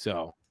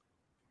 So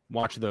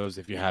watch those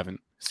if you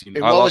haven't seen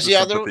it. What was the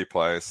other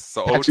place?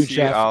 So Tattooed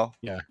OTL,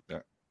 yeah.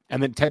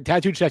 And then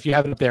Tattooed Chef, you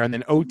have it up there, and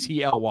then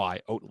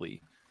OTLY, Oatly,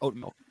 oat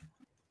milk.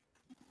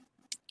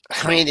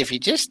 I mean, if you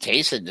just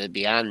tasted the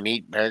Beyond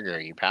Meat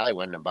burger, you probably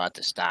wouldn't have bought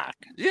the stock.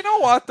 You know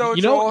what, though,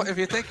 Joel? If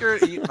you think you're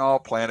eating all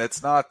plant,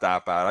 it's not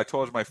that bad. I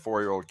told you my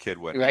 4-year-old kid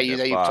wouldn't eat it.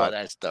 Right, you told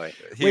that story.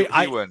 He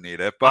wouldn't eat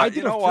it. But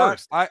you know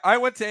what? I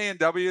went to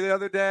A&W the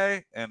other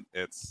day, and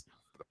it's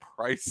the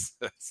prices.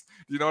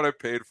 Do you know what I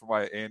paid for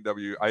my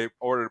A&W? I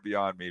ordered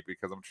Beyond Meat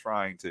because I'm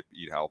trying to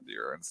eat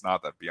healthier, and it's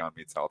not that Beyond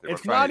Meat's healthier.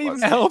 It's not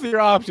even a healthier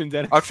option,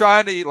 Dennis. I'm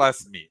trying to eat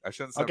less meat. I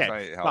shouldn't say I'm trying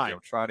to eat healthy. Fine. I'm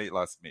trying to eat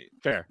less meat.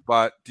 Fair.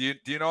 But do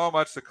you know how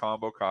much the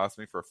combo cost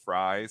me for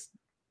fries,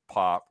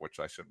 pop, which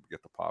I shouldn't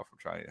get the pop from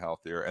trying to eat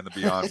healthier, and the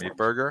Beyond Meat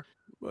burger?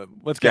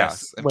 Let's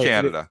guess. In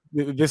Canada.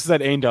 This is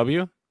at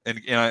A&W?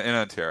 In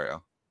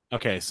Ontario.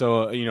 Okay,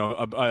 so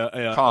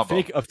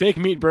a fake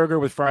meat burger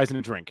with fries and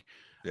a drink.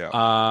 Yeah.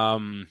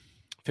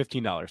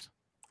 $15.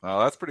 Oh,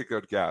 that's pretty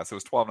good gas. It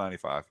was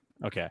 $12.95.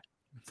 Okay.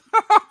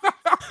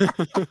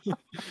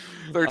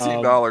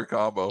 $13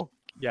 combo.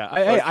 Yeah,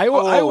 I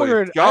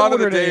ordered. Gone are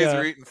the days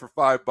you're eating for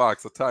 $5. I'll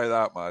tell you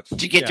that much.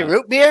 Did you get the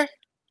root beer?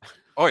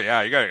 Oh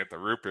yeah, you gotta get the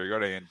root beer. You go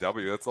to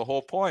A&W. That's the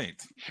whole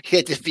point. You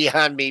get the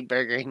Beyond Meat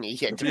burger, and you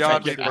get the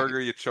Beyond Meat burger.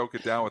 You choke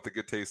it down with the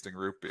good tasting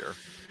root beer.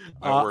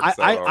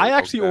 I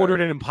actually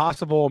ordered an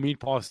Impossible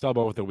meatball sub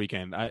over the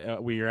weekend.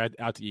 We were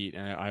out to eat,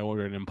 and I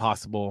ordered an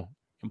Impossible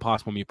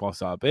meatball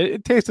sub.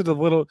 It tasted a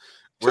little,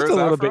 just a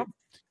little bit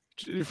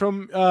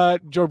from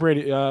Joe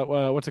Brady.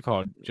 What's it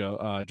called,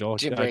 Joel?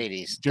 Jim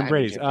Brady's. Jim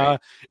Brady's.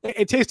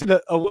 It tasted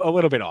a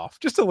little bit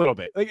off, just a little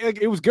bit. Like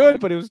it was good,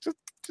 but it was just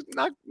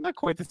not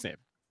quite the same.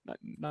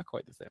 not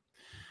quite the same.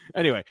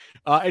 Anyway,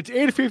 it's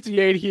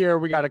 8:58 here.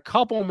 We got a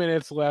couple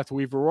minutes left.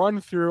 We've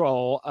run through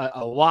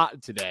a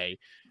lot today.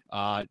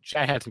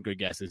 Chad had some good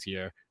guesses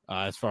here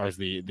as far as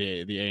the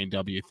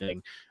A&W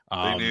thing.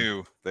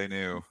 They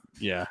knew.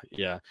 Yeah.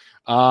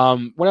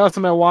 What else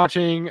am I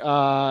watching?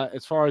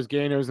 As far as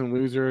gainers and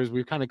losers,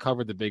 we've kind of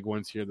covered the big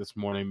ones here this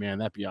morning. Man,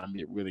 that Beyond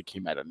Meat really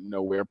came out of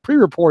nowhere.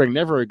 Pre-reporting,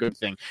 never a good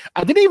thing.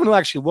 I didn't even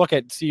actually look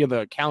at see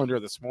the calendar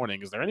this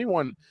morning. Is there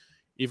anyone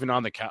even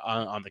on the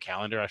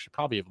calendar? I should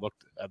probably have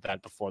looked at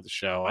that before the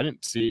show. I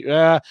didn't see.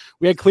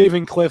 We had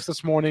Cleveland Cliffs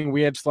this morning.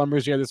 We had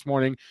Slumbers here this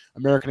morning.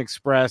 American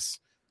Express.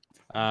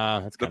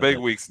 That's the big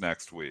week's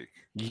next week.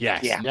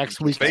 Yes, next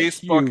week.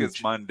 Facebook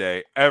is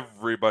Monday.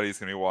 Everybody's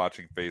going to be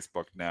watching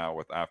Facebook now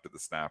after the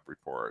Snap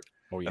report.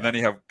 Oh, yeah. And then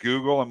you have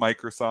Google and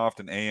Microsoft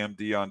and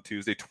AMD on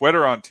Tuesday,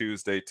 Twitter on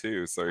Tuesday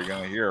too. So you're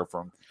going to hear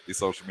from these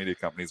social media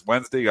companies.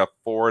 Wednesday, you got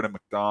Ford and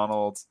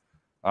McDonald's,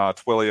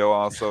 Twilio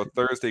also.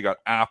 Thursday, you got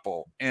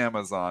Apple,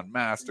 Amazon,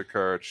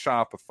 MasterCard,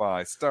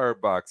 Shopify,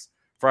 Starbucks.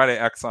 Friday,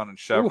 Exxon and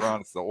Chevron.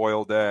 It's the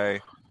oil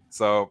day.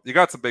 So you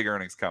got some big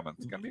earnings coming.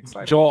 It's gonna be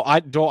exciting. Joel, I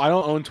don't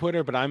own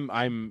Twitter, but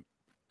I'm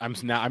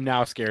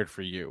now scared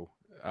for you.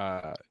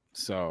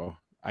 So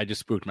I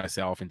just spooked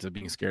myself into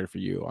being scared for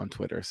you on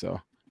Twitter.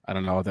 So I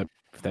don't know if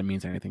that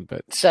means anything,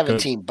 but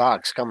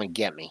 $17. Come and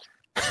get me.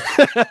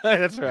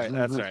 That's right.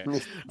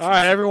 All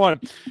right, everyone.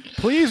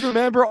 Please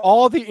remember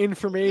all the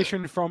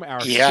information from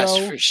our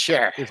show for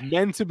sure is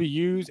meant to be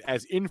used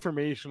as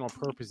informational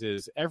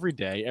purposes every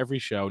day, every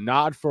show,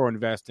 not for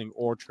investing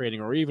or trading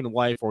or even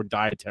life or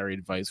dietary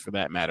advice for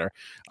that matter.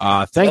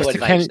 Thanks to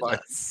Kenny.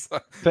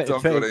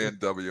 Don't go to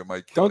A&W,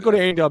 Mike. Don't go to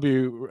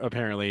A&W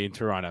apparently in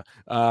Toronto.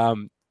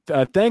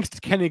 Thanks to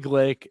Kenny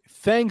Glick.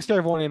 Thanks to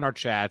everyone in our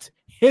chats.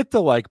 Hit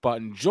the like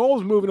button.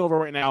 Joel's moving over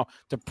right now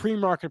to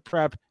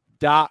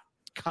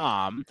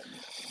premarketprep.com.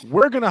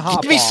 We're gonna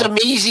hop. Give me some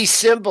easy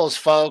symbols,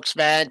 folks.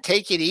 Man,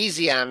 take it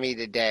easy on me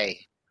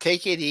today.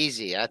 Take it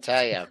easy, I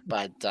tell you.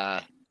 But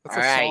that's all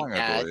right, song,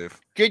 I believe.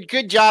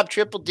 Good job,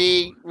 Triple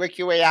D. Work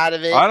your way out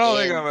of it. I don't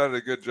think I've had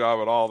a good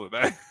job at all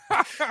today.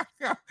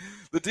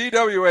 The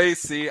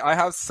DWAC, I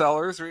have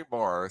seller's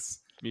remorse.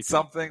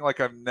 Something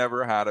like I've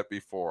never had it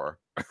before.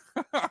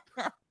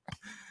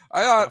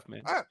 I thought,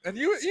 and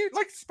you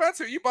like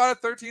Spencer, you bought at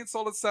 13,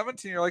 sold at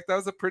 17. You're like, that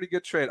was a pretty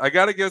good trade. I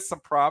got to give some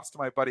props to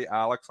my buddy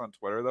Alex on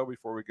Twitter, though,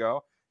 before we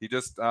go. He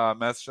just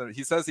messaged.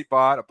 He says he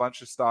bought a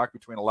bunch of stock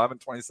between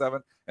 11.27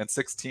 and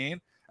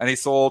 16, and he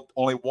sold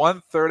only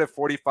 1/3 at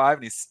 45,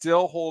 and he's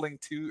still holding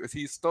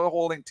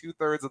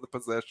 2/3 of the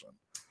position.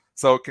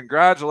 So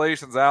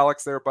congratulations,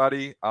 Alex, there,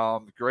 buddy.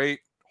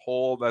 Great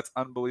hold. That's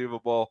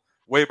unbelievable.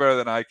 Way better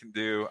than I can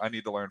do. I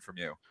need to learn from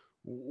you.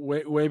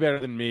 Way better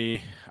than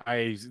me.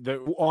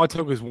 All it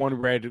took was one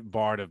red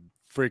bar to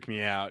freak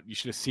me out. You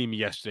should have seen me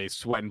yesterday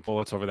sweating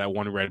bullets over that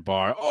one red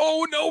bar.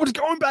 Oh no, it's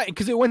going back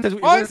because it went.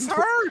 It's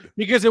hard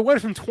because it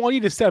went from 20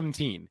 to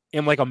 17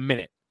 in like a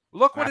minute.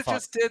 Look what it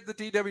just did. The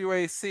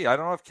DWAC. I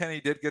don't know if Kenny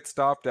did get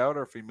stopped out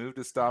or if he moved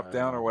his stop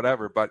down or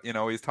whatever. But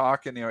he's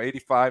talking.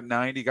 85,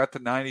 90, got to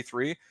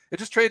 93. It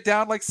just traded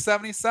down like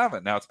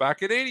 77. Now it's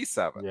back at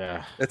 87.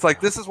 Yeah, it's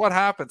like this is what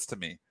happens to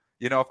me.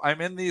 If I'm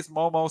in these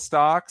Momo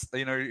stocks,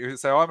 you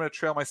say, I'm going to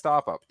trail my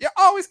stop up. You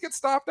always get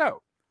stopped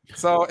out.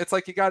 So it's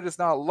like you got to just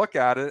not look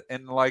at it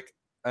and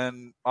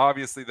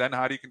obviously then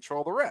how do you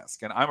control the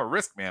risk? And I'm a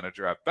risk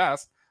manager at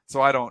best,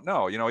 so I don't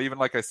know. Even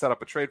like I set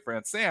up a trade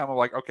for Sam, I'm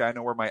like, okay, I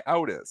know where my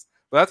out is.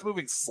 But that's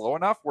moving slow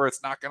enough where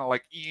it's not going to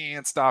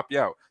and stop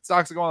you out.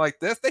 Stocks are going like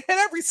this. They hit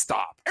every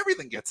stop.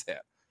 Everything gets hit.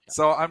 Yeah.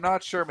 So I'm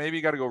not sure. Maybe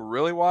you got to go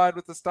really wide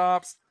with the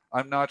stops.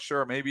 I'm not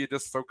sure. Maybe you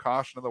just throw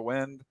caution to the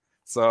wind.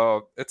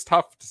 So it's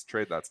tough to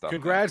trade that stuff.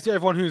 Congrats to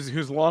everyone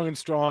who's long and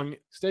strong.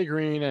 Stay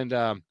green and.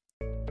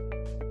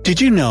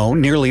 Did you know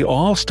nearly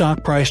all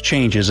stock price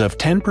changes of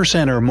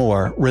 10% or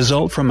more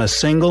result from a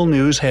single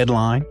news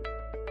headline?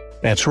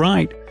 That's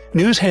right.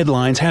 News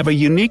headlines have a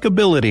unique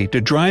ability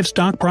to drive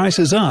stock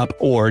prices up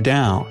or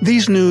down.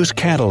 These news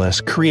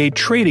catalysts create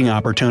trading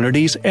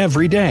opportunities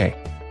every day.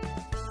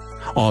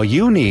 All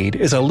you need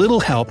is a little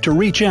help to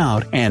reach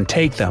out and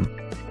take them.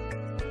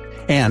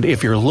 And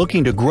if you're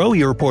looking to grow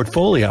your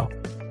portfolio,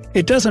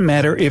 it doesn't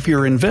matter if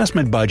your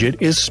investment budget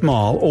is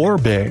small or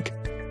big.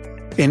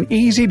 An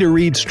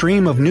easy-to-read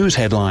stream of news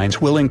headlines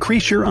will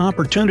increase your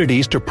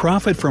opportunities to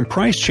profit from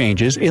price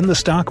changes in the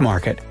stock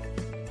market,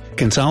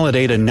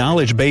 consolidate a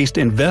knowledge-based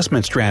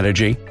investment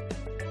strategy,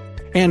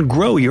 and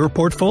grow your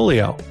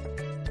portfolio.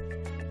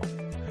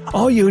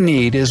 All you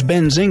need is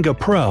Benzinga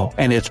Pro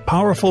and its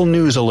powerful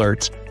news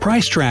alerts,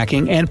 price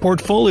tracking, and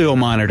portfolio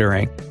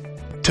monitoring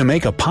to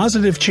make a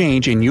positive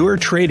change in your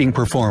trading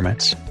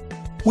performance.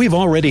 We've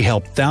already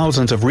helped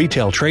thousands of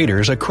retail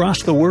traders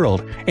across the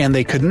world, and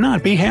they could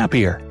not be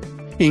happier.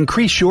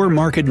 Increase your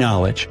market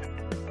knowledge,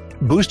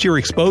 boost your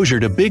exposure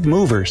to big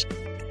movers,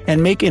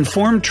 and make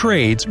informed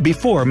trades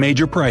before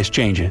major price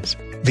changes.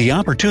 The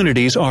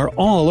opportunities are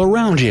all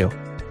around you.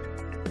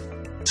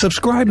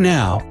 Subscribe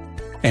now,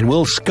 and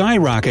we'll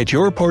skyrocket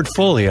your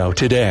portfolio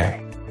today.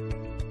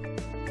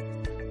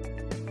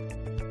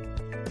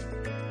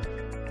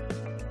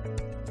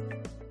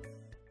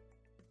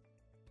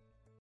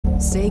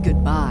 Say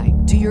goodbye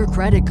to your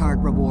credit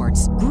card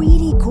rewards.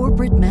 Greedy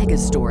corporate mega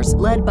stores,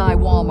 led by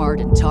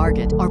Walmart and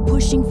Target, are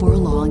pushing for a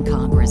law in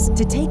Congress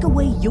to take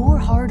away your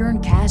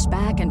hard-earned cash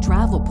back and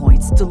travel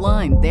points to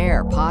line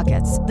their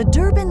pockets. The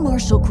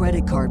Durbin-Marshall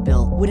credit card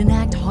bill would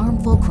enact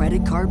harmful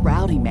credit card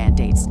routing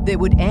mandates that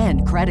would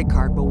end credit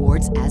card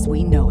rewards as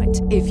we know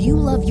it. If you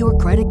love your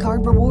credit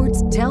card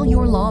rewards, tell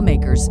your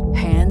lawmakers,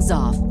 hands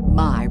off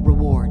my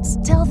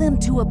rewards. Tell them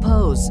to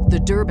oppose the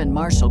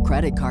Durbin-Marshall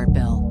credit card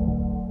bill.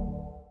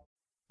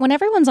 When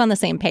everyone's on the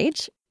same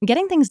page,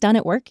 getting things done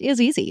at work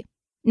is easy.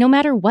 No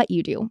matter what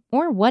you do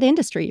or what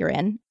industry you're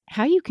in,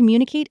 how you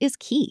communicate is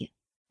key.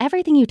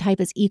 Everything you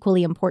type is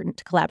equally important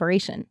to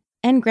collaboration,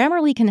 and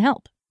Grammarly can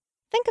help.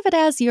 Think of it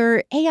as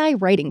your AI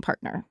writing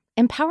partner,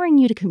 empowering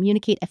you to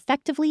communicate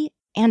effectively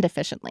and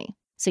efficiently,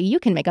 so you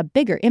can make a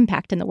bigger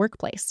impact in the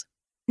workplace.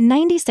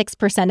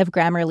 96% of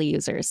Grammarly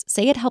users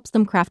say it helps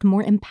them craft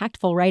more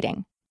impactful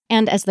writing.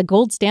 And as the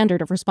gold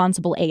standard of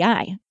responsible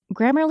AI,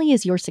 Grammarly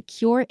is your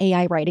secure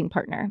AI writing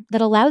partner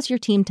that allows your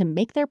team to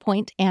make their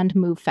point and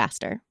move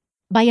faster.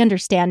 By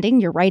understanding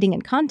your writing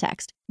and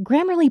context,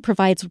 Grammarly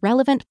provides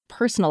relevant,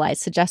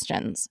 personalized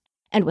suggestions.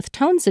 And with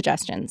tone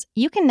suggestions,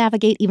 you can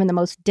navigate even the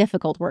most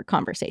difficult work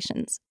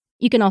conversations.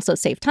 You can also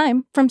save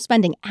time from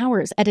spending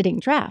hours editing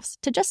drafts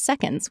to just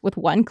seconds with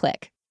one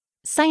click.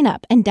 Sign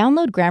up and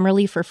download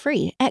Grammarly for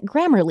free at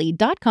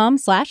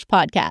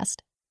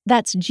grammarly.com/podcast.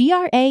 That's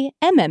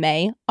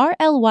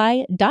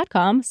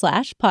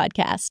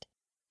GRAMMARLY.com/podcast.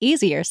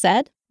 Easier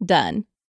said, done.